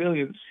 $5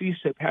 billion.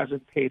 CCIP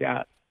hasn't paid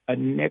out a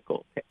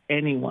nickel to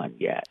anyone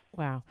yet.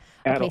 Wow.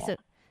 Okay,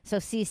 so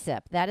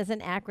CCIP, that is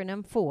an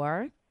acronym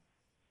for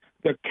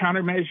the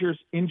Countermeasures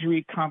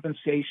Injury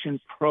Compensation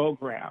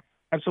Program.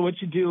 And so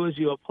what you do is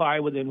you apply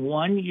within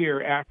 1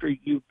 year after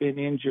you've been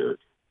injured,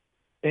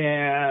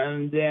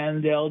 and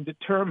then they'll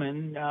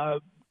determine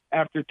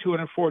after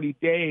 240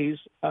 days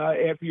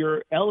if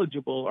you're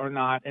eligible or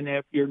not. And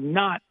if you're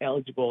not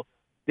eligible,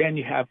 then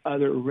you have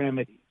other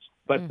remedies.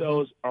 But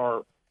those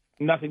are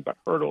nothing but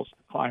hurdles to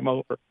climb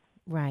over.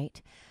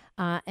 Right.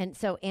 And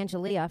so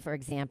Angelia, for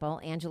example,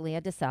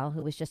 Angelia DeSalle,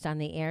 who was just on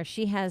the air,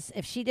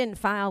 if she didn't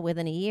file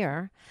within a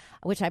year,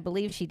 which I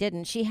believe she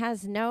didn't, she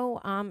has no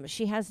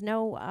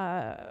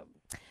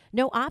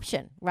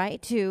option,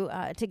 right, to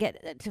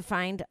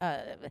find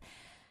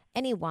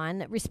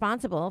anyone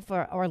responsible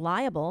for or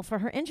liable for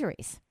her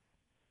injuries.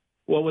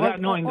 Well, without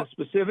knowing the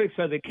specifics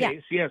of the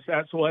case, yes,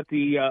 that's what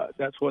the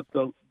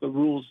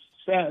rules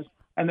says,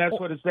 and that's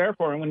what it's there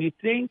for. And when you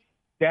think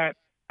that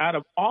out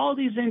of all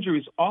these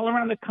injuries all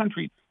around the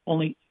country,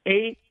 only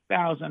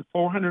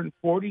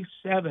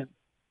 8,447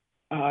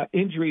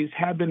 injuries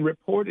have been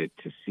reported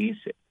to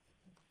CCIP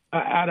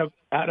out of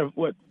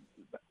what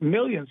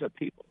millions of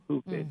people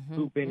who've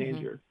been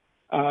injured,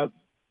 and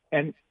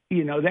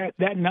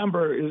that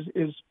number is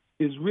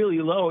really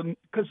low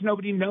because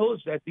nobody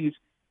knows that these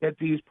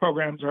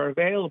programs are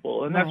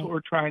available, and that's what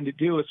we're trying to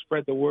do is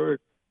spread the word.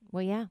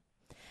 Well, yeah.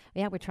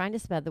 Yeah, we're trying to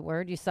spread the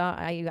word. You saw,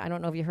 I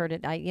don't know if you heard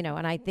it,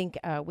 and I think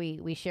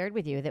we shared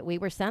with you that we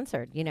were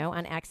censored,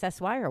 on Access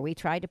Wire. We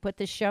tried to put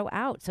this show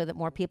out so that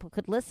more people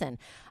could listen,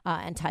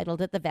 and titled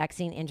it "The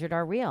Vaccine Injured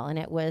Are Real," and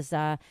it was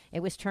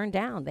turned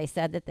down. They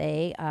said that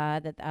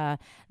that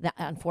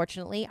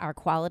unfortunately our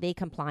quality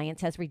compliance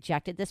has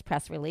rejected this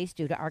press release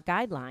due to our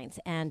guidelines.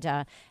 And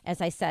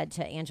as I said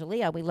to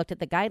Angelia, we looked at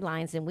the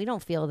guidelines and we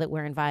don't feel that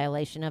we're in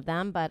violation of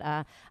them. But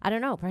I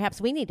don't know.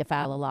 Perhaps we need to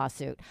file a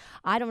lawsuit.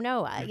 I don't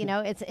know.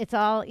 It's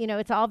all,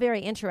 it's all very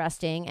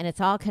interesting and it's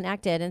all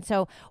connected. And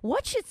so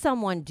what should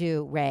someone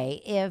do,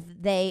 Ray, if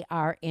they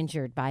are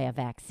injured by a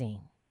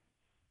vaccine?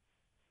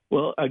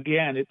 Well,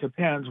 again, it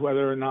depends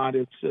whether or not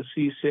it's a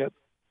CCIP,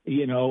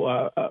 an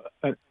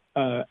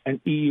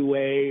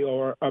EUA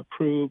or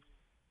approved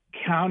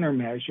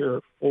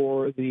countermeasure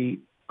for the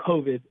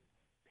COVID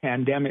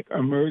pandemic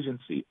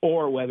emergency,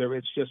 or whether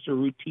it's just a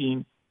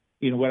routine,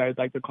 what I'd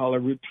like to call a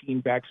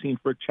routine vaccine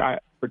for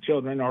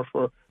children or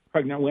for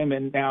pregnant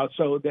women now.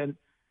 So then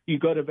you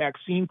go to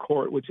Vaccine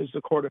Court, which is the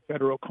Court of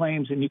Federal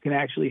Claims, and you can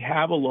actually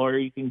have a lawyer.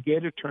 You can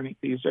get attorney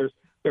fees.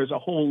 There's a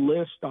whole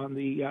list on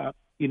the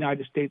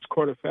United States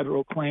Court of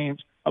Federal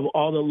Claims of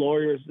all the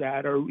lawyers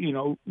that are,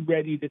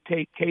 ready to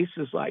take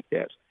cases like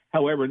this.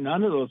 However,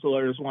 none of those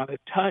lawyers want to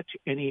touch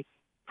any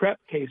PrEP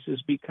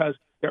cases because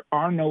there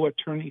are no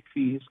attorney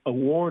fees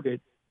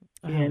awarded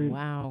in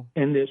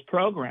this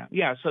program.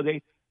 Yeah, so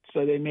they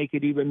make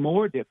it even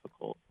more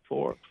difficult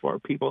for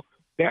people.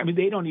 I mean,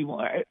 they don't even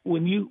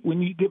when you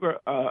give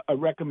a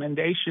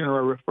recommendation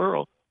or a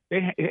referral,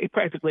 they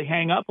practically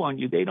hang up on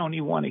you. They don't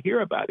even want to hear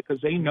about it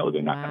because they know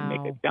they're not going to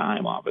make a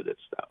dime off of this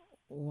stuff.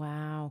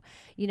 Wow.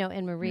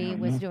 And Marie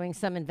was doing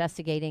some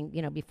investigating,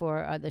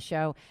 before the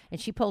show, and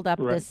she pulled up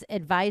this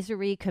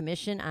Advisory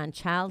Commission on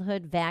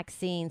Childhood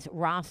Vaccines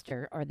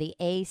roster, or the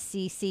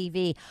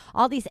ACCV,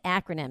 all these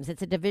acronyms.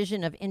 It's a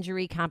division of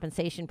Injury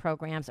Compensation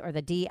Programs, or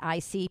the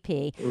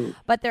DICP.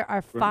 But there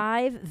are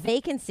five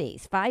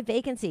vacancies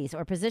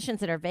or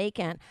positions that are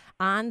vacant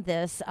on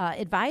this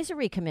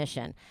Advisory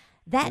Commission.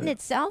 That in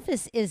itself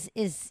is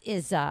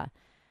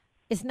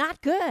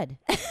not good,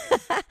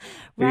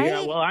 right?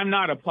 Yeah, well, I'm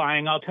not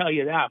applying, I'll tell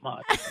you that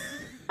much.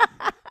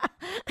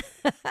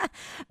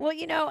 Well,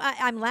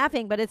 I'm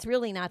laughing, but it's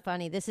really not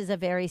funny. This is a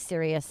very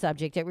serious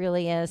subject. It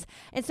really is.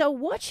 And so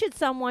what should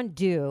someone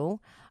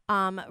do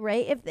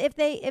Ray, if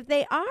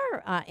they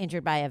are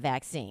injured by a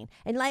vaccine,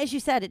 and as you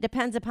said, it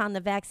depends upon the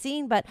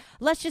vaccine, but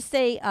let's just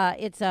say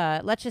it's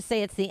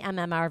the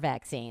MMR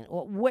vaccine.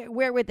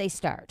 Where would they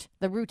start?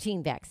 The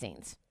routine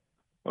vaccines.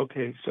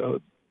 Okay,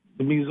 so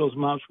the measles,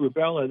 mumps,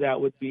 rubella,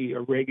 that would be a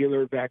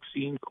regular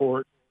vaccine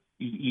court.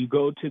 You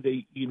go to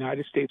the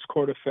United States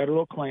Court of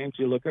Federal Claims,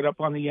 you look it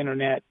up on the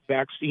internet,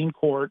 vaccine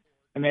court,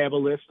 and they have a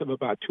list of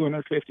about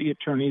 250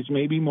 attorneys,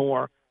 maybe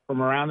more, from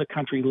around the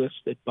country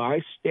listed by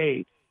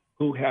state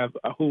who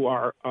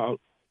are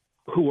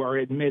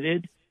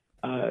admitted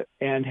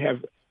and have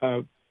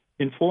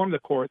informed the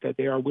court that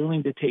they are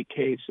willing to take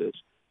cases,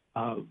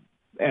 and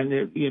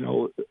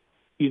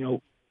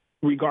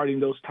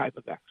regarding those type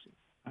of vaccines.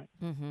 Right?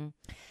 Mm-hmm.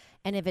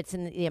 And if it's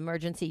in the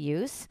emergency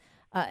use,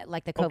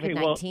 like the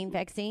COVID-19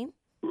 vaccine?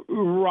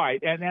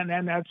 Right.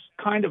 And that's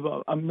kind of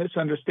a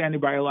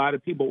misunderstanding by a lot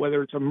of people.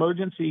 Whether it's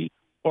emergency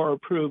or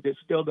approved, it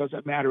still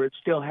doesn't matter. It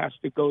still has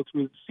to go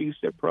through the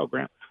CSIP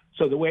program.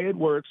 So the way it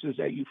works is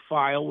that you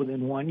file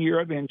within 1 year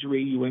of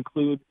injury. You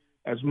include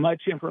as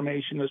much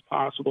information as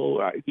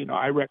possible.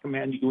 I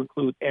recommend you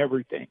include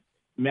everything,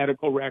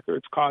 medical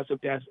records, cause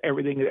of death,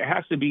 everything. It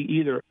has to be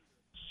either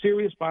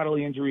serious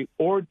bodily injury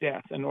or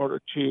death in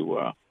order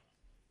to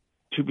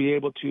be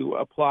able to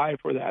apply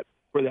for that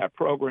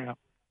program.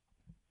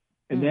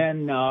 And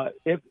then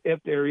if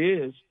there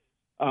is,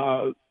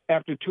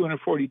 after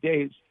 240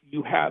 days,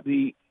 you have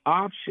the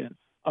option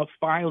of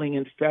filing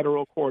in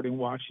federal court in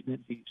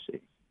Washington, D.C.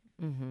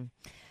 Mm-hmm.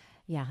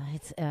 Yeah,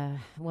 it's, I'm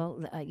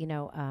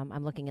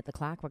looking at the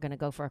clock. We're going to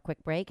go for a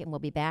quick break, and we'll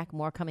be back.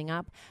 More coming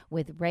up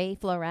with Ray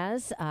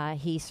Flores.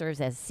 He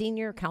serves as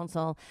senior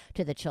counsel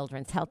to the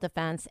Children's Health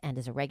Defense and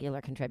is a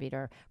regular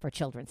contributor for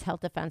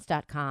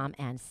children'shealthdefense.com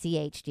and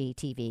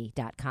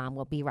CHDTV.com.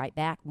 We'll be right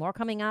back. More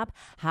coming up,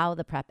 how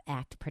the PrEP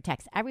Act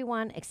protects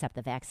everyone except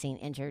the vaccine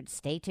injured.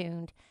 Stay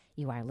tuned.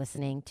 You are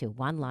listening to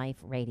One Life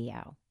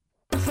Radio.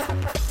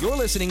 You're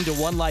listening to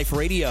One Life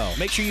Radio.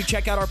 Make sure you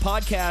check out our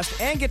podcast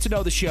and get to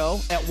know the show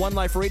at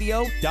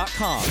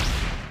oneliferadio.com.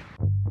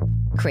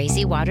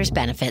 Crazy Water's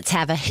benefits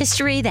have a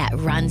history that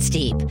runs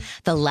deep.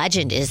 The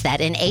legend is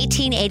that in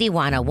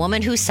 1881, a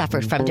woman who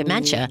suffered from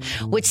dementia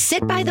would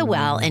sit by the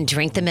well and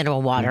drink the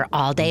mineral water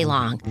all day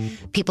long.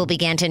 People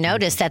began to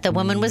notice that the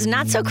woman was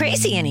not so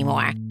crazy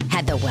anymore.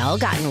 Had the well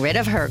gotten rid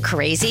of her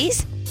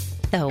crazies?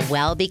 The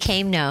well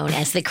became known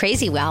as the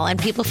Crazy Well,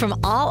 and people from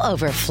all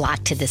over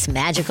flocked to this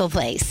magical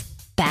place.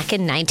 Back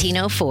in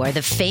 1904,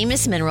 the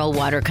famous mineral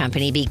water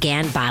company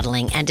began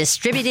bottling and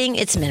distributing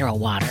its mineral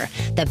water.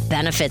 The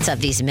benefits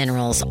of these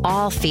minerals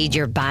all feed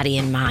your body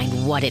and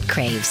mind what it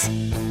craves.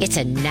 It's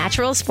a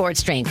natural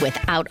sports drink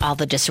without all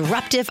the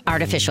disruptive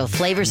artificial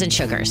flavors and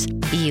sugars.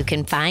 You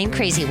can find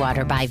Crazy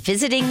Water by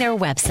visiting their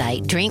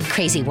website,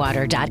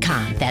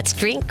 drinkcrazywater.com. That's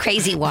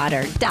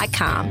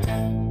drinkcrazywater.com.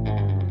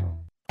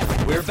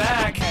 We're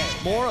back.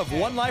 More of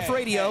One Life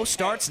Radio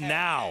starts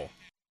now.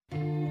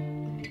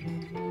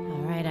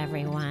 All right,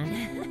 everyone.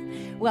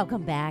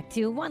 Welcome back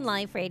to One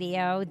Life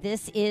Radio.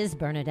 This is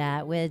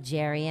Bernadette with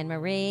Jerry and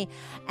Marie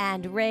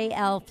and Ray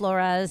L.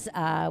 Flores.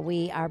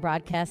 We are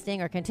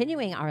broadcasting or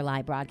continuing our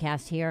live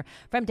broadcast here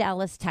from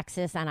Dallas,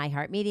 Texas on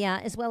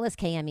iHeartMedia, as well as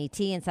KMET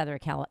in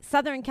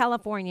Southern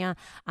California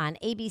on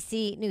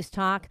ABC News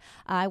Talk.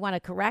 I want to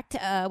correct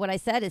what I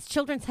said. It's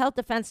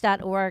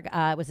children'shealthdefense.org.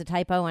 It was a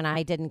typo and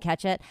I didn't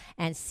catch it.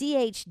 And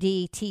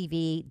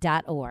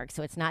CHDTV.org.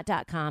 So it's not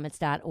 .com, it's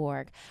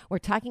 .org. We're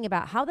talking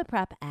about how the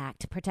PrEP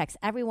Act protects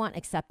everyone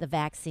except the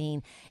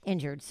vaccine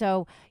injured.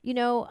 So,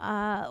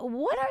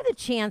 what are the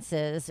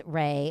chances,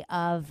 Ray,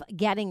 of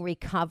getting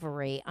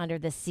recovery under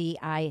the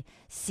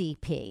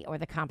CICP or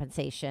the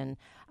Compensation,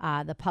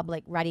 the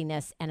Public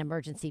Readiness and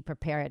Emergency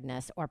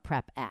Preparedness or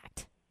PrEP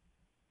Act?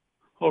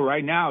 Well,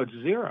 right now it's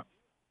zero.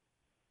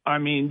 I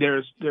mean,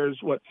 there's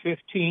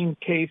 15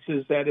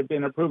 cases that have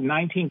been approved,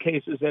 19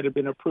 cases that have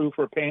been approved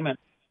for payment,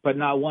 but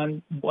not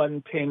one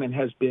payment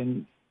has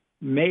been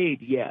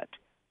made yet.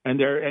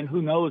 And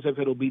who knows if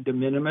it'll be de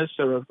minimis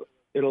or if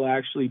it'll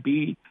actually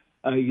be,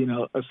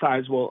 a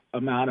sizable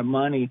amount of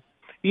money.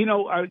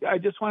 I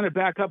just want to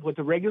back up with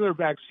the regular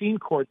vaccine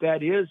court.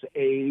 That is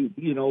an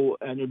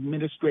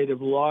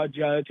administrative law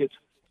judge. It's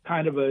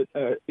kind of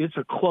it's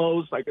a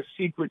closed, like a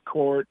secret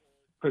court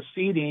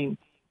proceeding.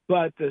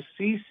 But the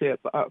CSIP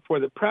for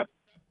the PrEP,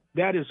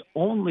 that is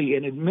only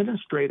an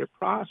administrative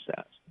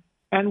process.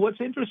 And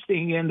what's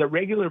interesting in the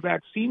regular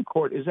vaccine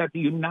court is that the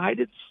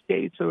United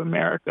States of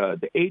America,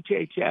 the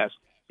HHS,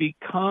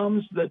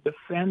 becomes the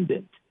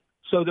defendant.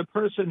 So the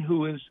person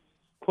who is,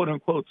 quote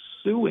unquote,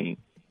 suing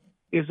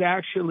is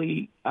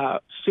actually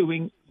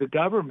suing the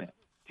government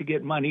to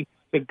get money.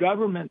 The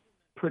government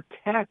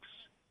protects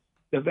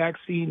the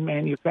vaccine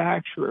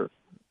manufacturer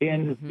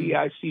in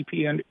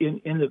VICP and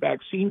in the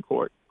vaccine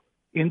court.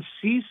 In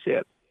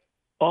CSIP,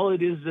 all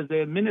it is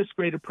the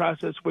administrative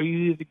process where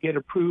you either get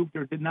approved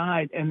or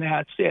denied, and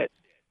that's it.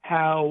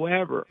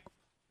 However,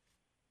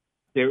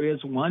 there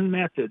is one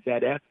method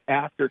that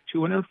after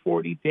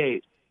 240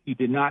 days, you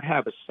did not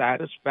have a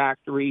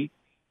satisfactory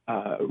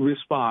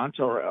response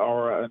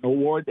or an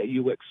award that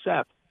you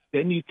accept,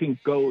 then you can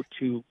go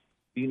to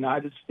the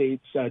United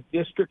States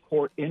District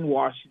Court in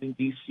Washington,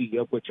 D.C.,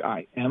 of which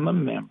I am a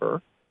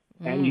member,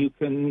 and you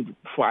can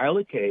file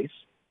a case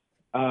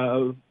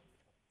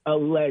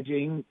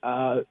alleging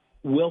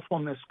willful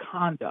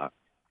misconduct.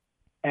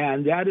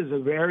 And that is a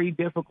very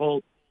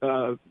difficult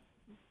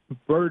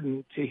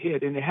burden to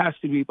hit, and it has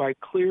to be by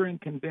clear and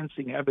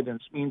convincing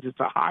evidence, means it's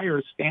a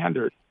higher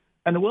standard.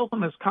 And the willful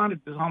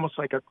misconduct is almost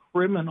like a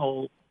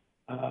criminal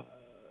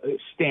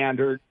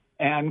standard,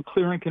 and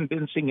clear and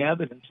convincing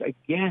evidence,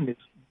 again,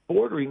 it's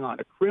bordering on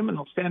a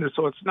criminal standard.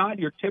 So it's not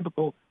your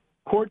typical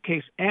court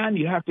case, and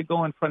you have to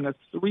go in front of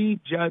 3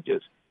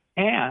 judges.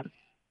 And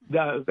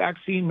the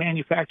vaccine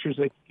manufacturers,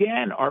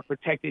 again, are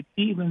protected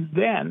even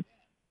then,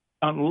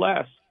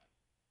 unless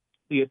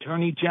the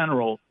Attorney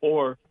General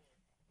or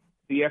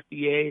the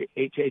FDA,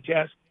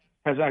 HHS,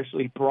 has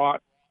actually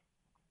brought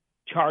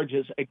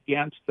charges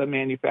against the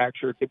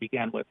manufacturer to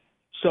begin with.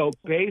 So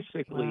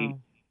basically,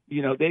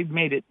 they've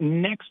made it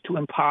next to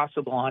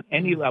impossible on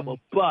any level,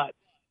 but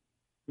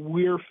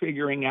we're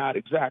figuring out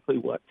exactly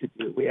what to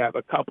do. We have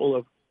a couple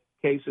of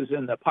cases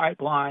in the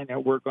pipeline,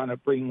 and we're going to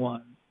bring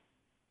one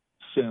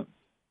soon.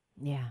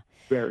 Yeah.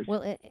 Very soon.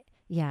 Well,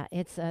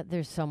 it's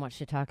there's so much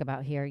to talk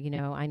about here.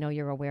 I know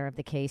you're aware of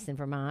the case in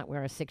Vermont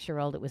where a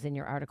 6-year-old, it was in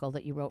your article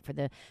that you wrote for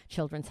the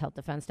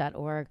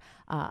children'shealthdefense.org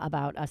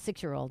about a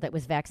 6-year-old that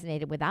was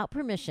vaccinated without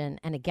permission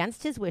and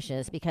against his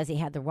wishes because he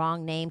had the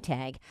wrong name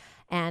tag.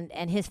 And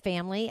his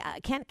family,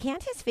 can't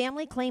his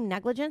family claim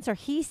negligence, or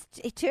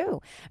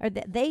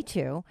they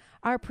too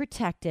are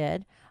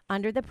protected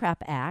under the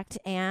PrEP Act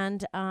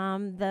and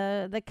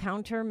the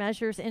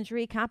Countermeasures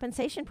Injury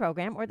Compensation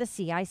Program, or the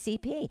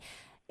CICP.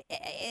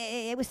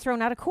 It was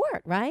thrown out of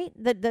court, right?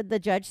 The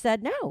judge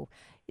said, no,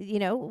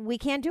 we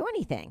can't do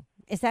anything.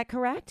 Is that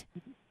correct?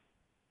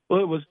 Well,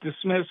 it was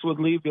dismissed with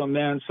leave to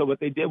amend. So what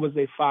they did was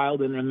they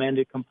filed an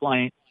amended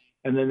complaint,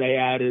 and then they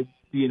added,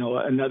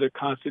 another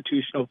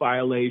constitutional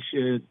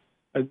violation.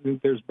 I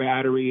think there's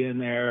battery in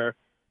there.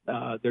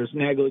 There's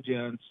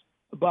negligence.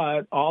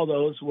 But all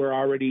those were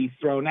already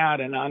thrown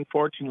out. And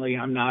unfortunately,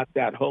 I'm not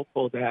that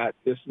hopeful that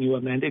this new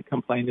amended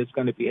complaint is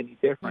going to be any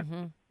different.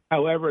 Mm-hmm.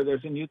 However,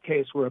 there's a new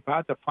case we're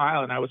about to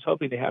file, and I was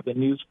hoping to have the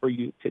news for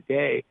you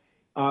today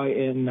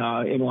in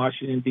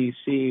Washington,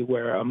 D.C.,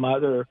 where a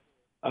mother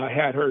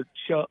had her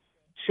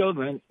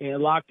children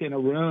locked in a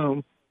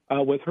room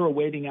with her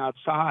waiting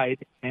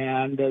outside,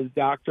 and the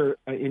doctor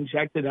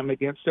injected them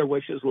against their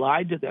wishes,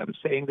 lied to them,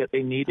 saying that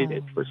they needed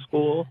it for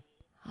school,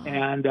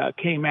 and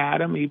came at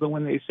them even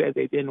when they said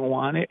they didn't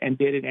want it, and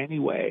did it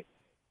anyway.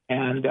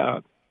 And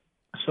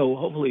so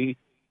hopefully,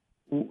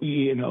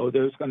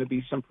 there's going to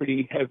be some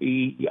pretty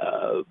heavy,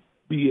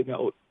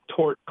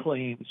 tort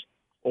claims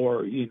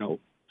or,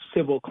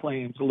 civil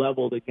claims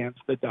leveled against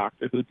the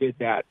doctor who did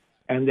that.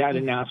 And that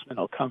announcement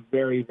will come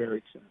very,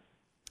 very soon.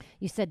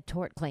 You said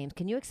tort claims.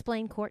 Can you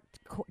explain tort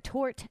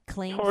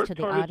claims to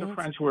the audience? Tort is a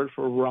French word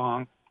for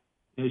wrong.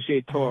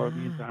 J'ai tort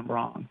means I'm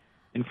wrong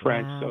in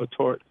French. Wow. So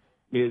tort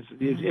is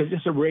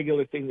just a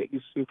regular thing that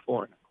you sue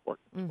for in a court.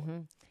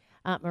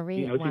 Mm-hmm.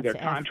 Marie it's either a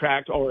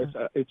contract or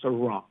it's a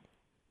wrong.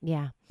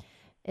 Yeah.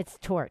 It's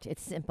tort.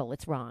 It's simple.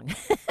 It's wrong.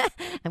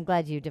 I'm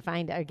glad you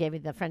defined or gave me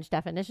the French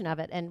definition of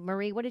it. And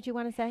Marie, what did you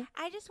want to say?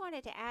 I just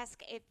wanted to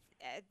ask if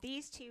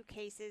these 2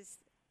 cases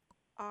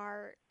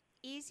are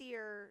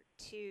easier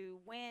to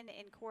win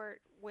in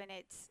court when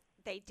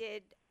they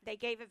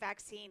gave a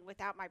vaccine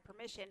without my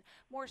permission,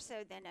 more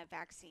so than a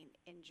vaccine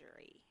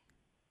injury.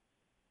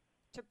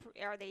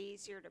 Are they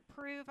easier to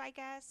prove, I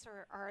guess,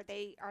 or are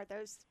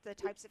those the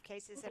types of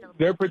cases that are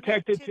they're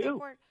protected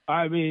too?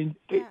 I mean,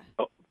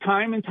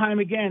 time and time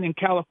again in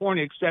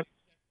California,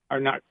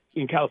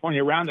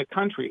 around the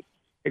country,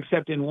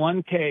 except in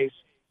one case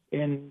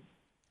in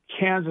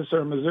Kansas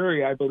or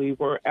Missouri, I believe,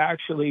 where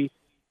actually,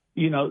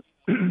 their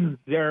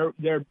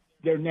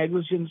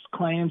negligence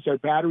claims, their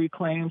battery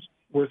claims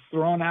were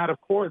thrown out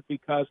of court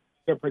because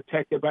they're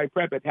protected by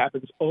PrEP. It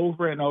happens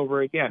over and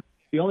over again.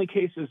 The only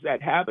cases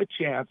that have a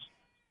chance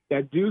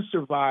that do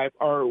survive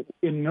are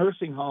in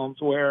nursing homes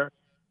where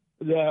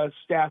the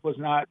staff was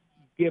not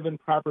given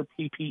proper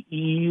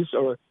PPEs,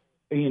 or,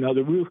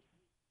 the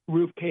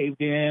roof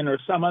caved in, or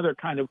some other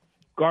kind of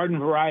garden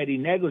variety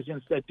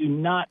negligence that do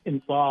not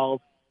involve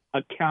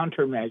a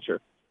countermeasure.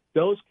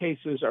 Those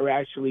cases are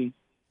actually,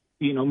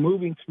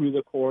 moving through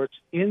the courts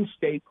in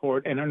state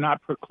court and are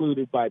not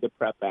precluded by the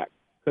PrEP Act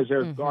because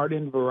they're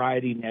garden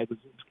variety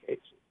negligence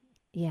cases.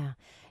 Yeah.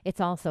 It's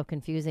all so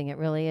confusing. It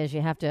really is.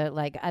 You have to,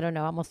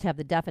 almost have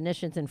the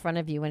definitions in front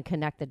of you and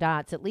connect the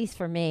dots, at least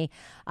for me.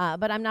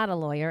 But I'm not a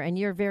lawyer, and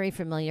you're very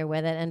familiar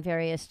with it and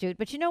very astute.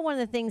 But one of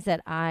the things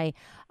that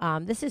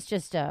this is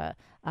just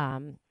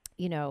an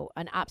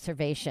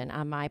observation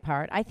on my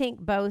part. I think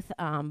both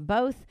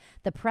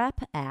the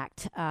PrEP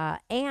Act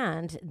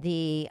and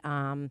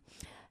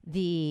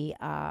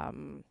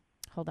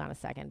hold on a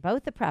second.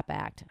 Both the PrEP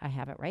Act, I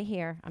have it right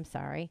here. I'm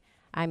sorry.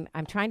 I'm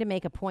trying to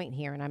make a point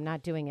here, and I'm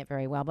not doing it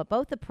very well, but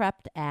both the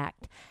PrEP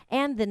Act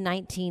and the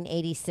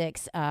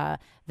 1986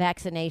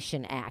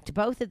 Vaccination Act,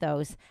 both of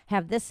those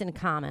have this in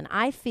common.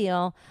 I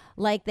feel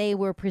like they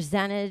were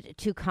presented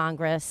to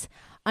Congress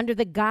under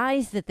the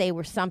guise that they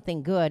were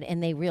something good,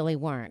 and they really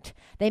weren't.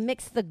 They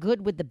mixed the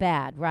good with the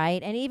bad,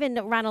 right? And even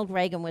Ronald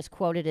Reagan was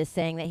quoted as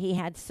saying that he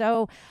had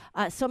so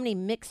many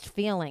mixed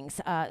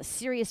feelings,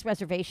 serious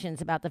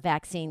reservations about the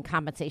vaccine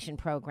compensation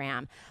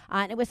program.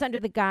 And it was under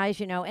the guise,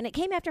 and it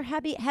came after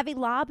heavy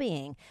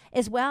lobbying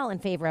as well in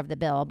favor of the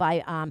bill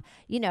by,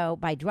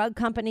 by drug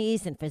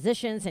companies and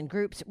physicians and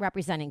groups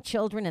representing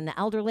children and the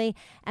elderly.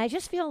 And I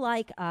just feel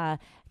like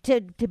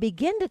to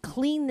begin to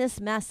clean this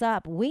mess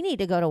up, we need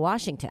to go to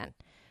Washington.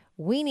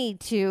 We need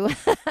to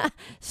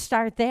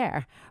start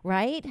there,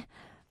 right?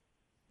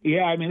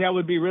 Yeah, I mean, that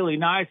would be really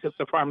nice if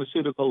the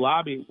pharmaceutical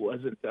lobby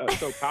wasn't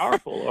so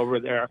powerful over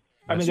there.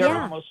 I mean, they're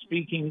almost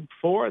speaking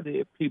for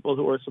the people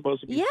who are supposed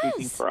to be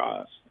speaking for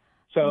us.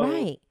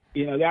 So,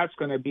 that's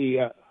going to be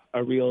a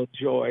real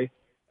joy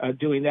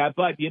doing that.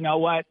 But you know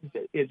what?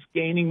 It's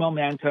gaining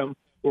momentum.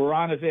 We're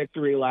on a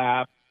victory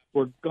lap.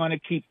 We're going to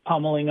keep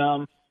pummeling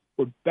them.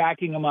 We're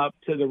backing them up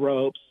to the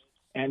ropes,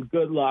 and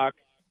good luck.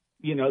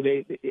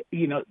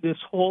 This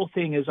whole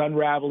thing is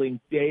unraveling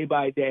day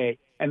by day,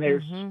 and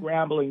they're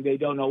scrambling. They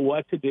don't know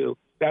what to do.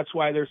 That's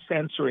why they're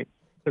censoring,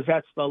 because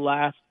that's the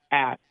last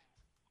act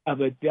of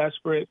a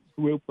desperate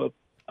group of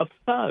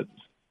thugs,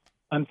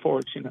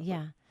 unfortunately.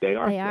 Yeah, they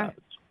are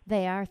thugs.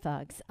 They are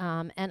thugs,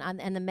 and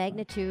the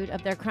magnitude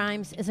of their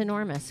crimes is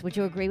enormous. Would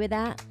you agree with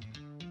that?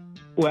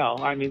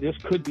 Well, I mean, this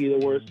could be the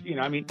worst.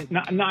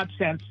 Not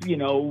since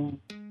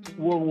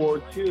World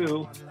War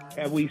II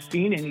have we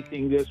seen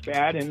anything this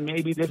bad, and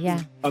maybe this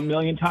is a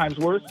million times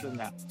worse than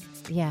that.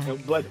 Yeah.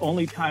 But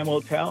only time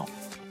will tell.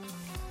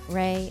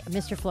 Ray,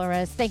 Mr.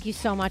 Flores, thank you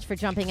so much for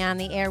jumping on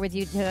the air with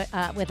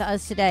with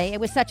us today. It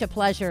was such a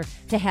pleasure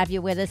to have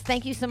you with us.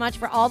 Thank you so much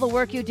for all the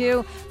work you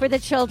do for the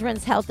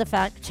Children's Health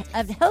Defense,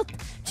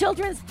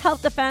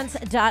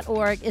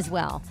 children'shealthdefense.org as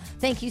well.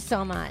 Thank you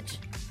so much.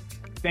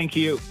 Thank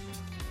you.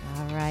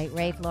 All right,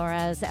 Ray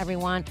Flores,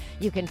 everyone.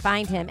 You can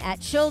find him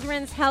at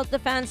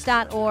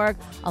children'shealthdefense.org,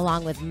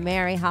 along with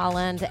Mary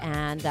Holland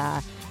and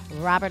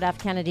Robert F.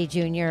 Kennedy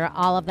Jr.,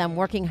 all of them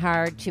working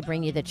hard to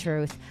bring you the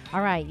truth. All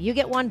right, you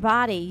get one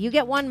body, you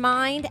get one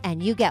mind,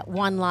 and you get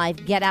one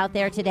life. Get out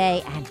there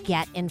today and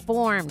get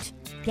informed.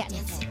 Get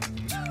informed.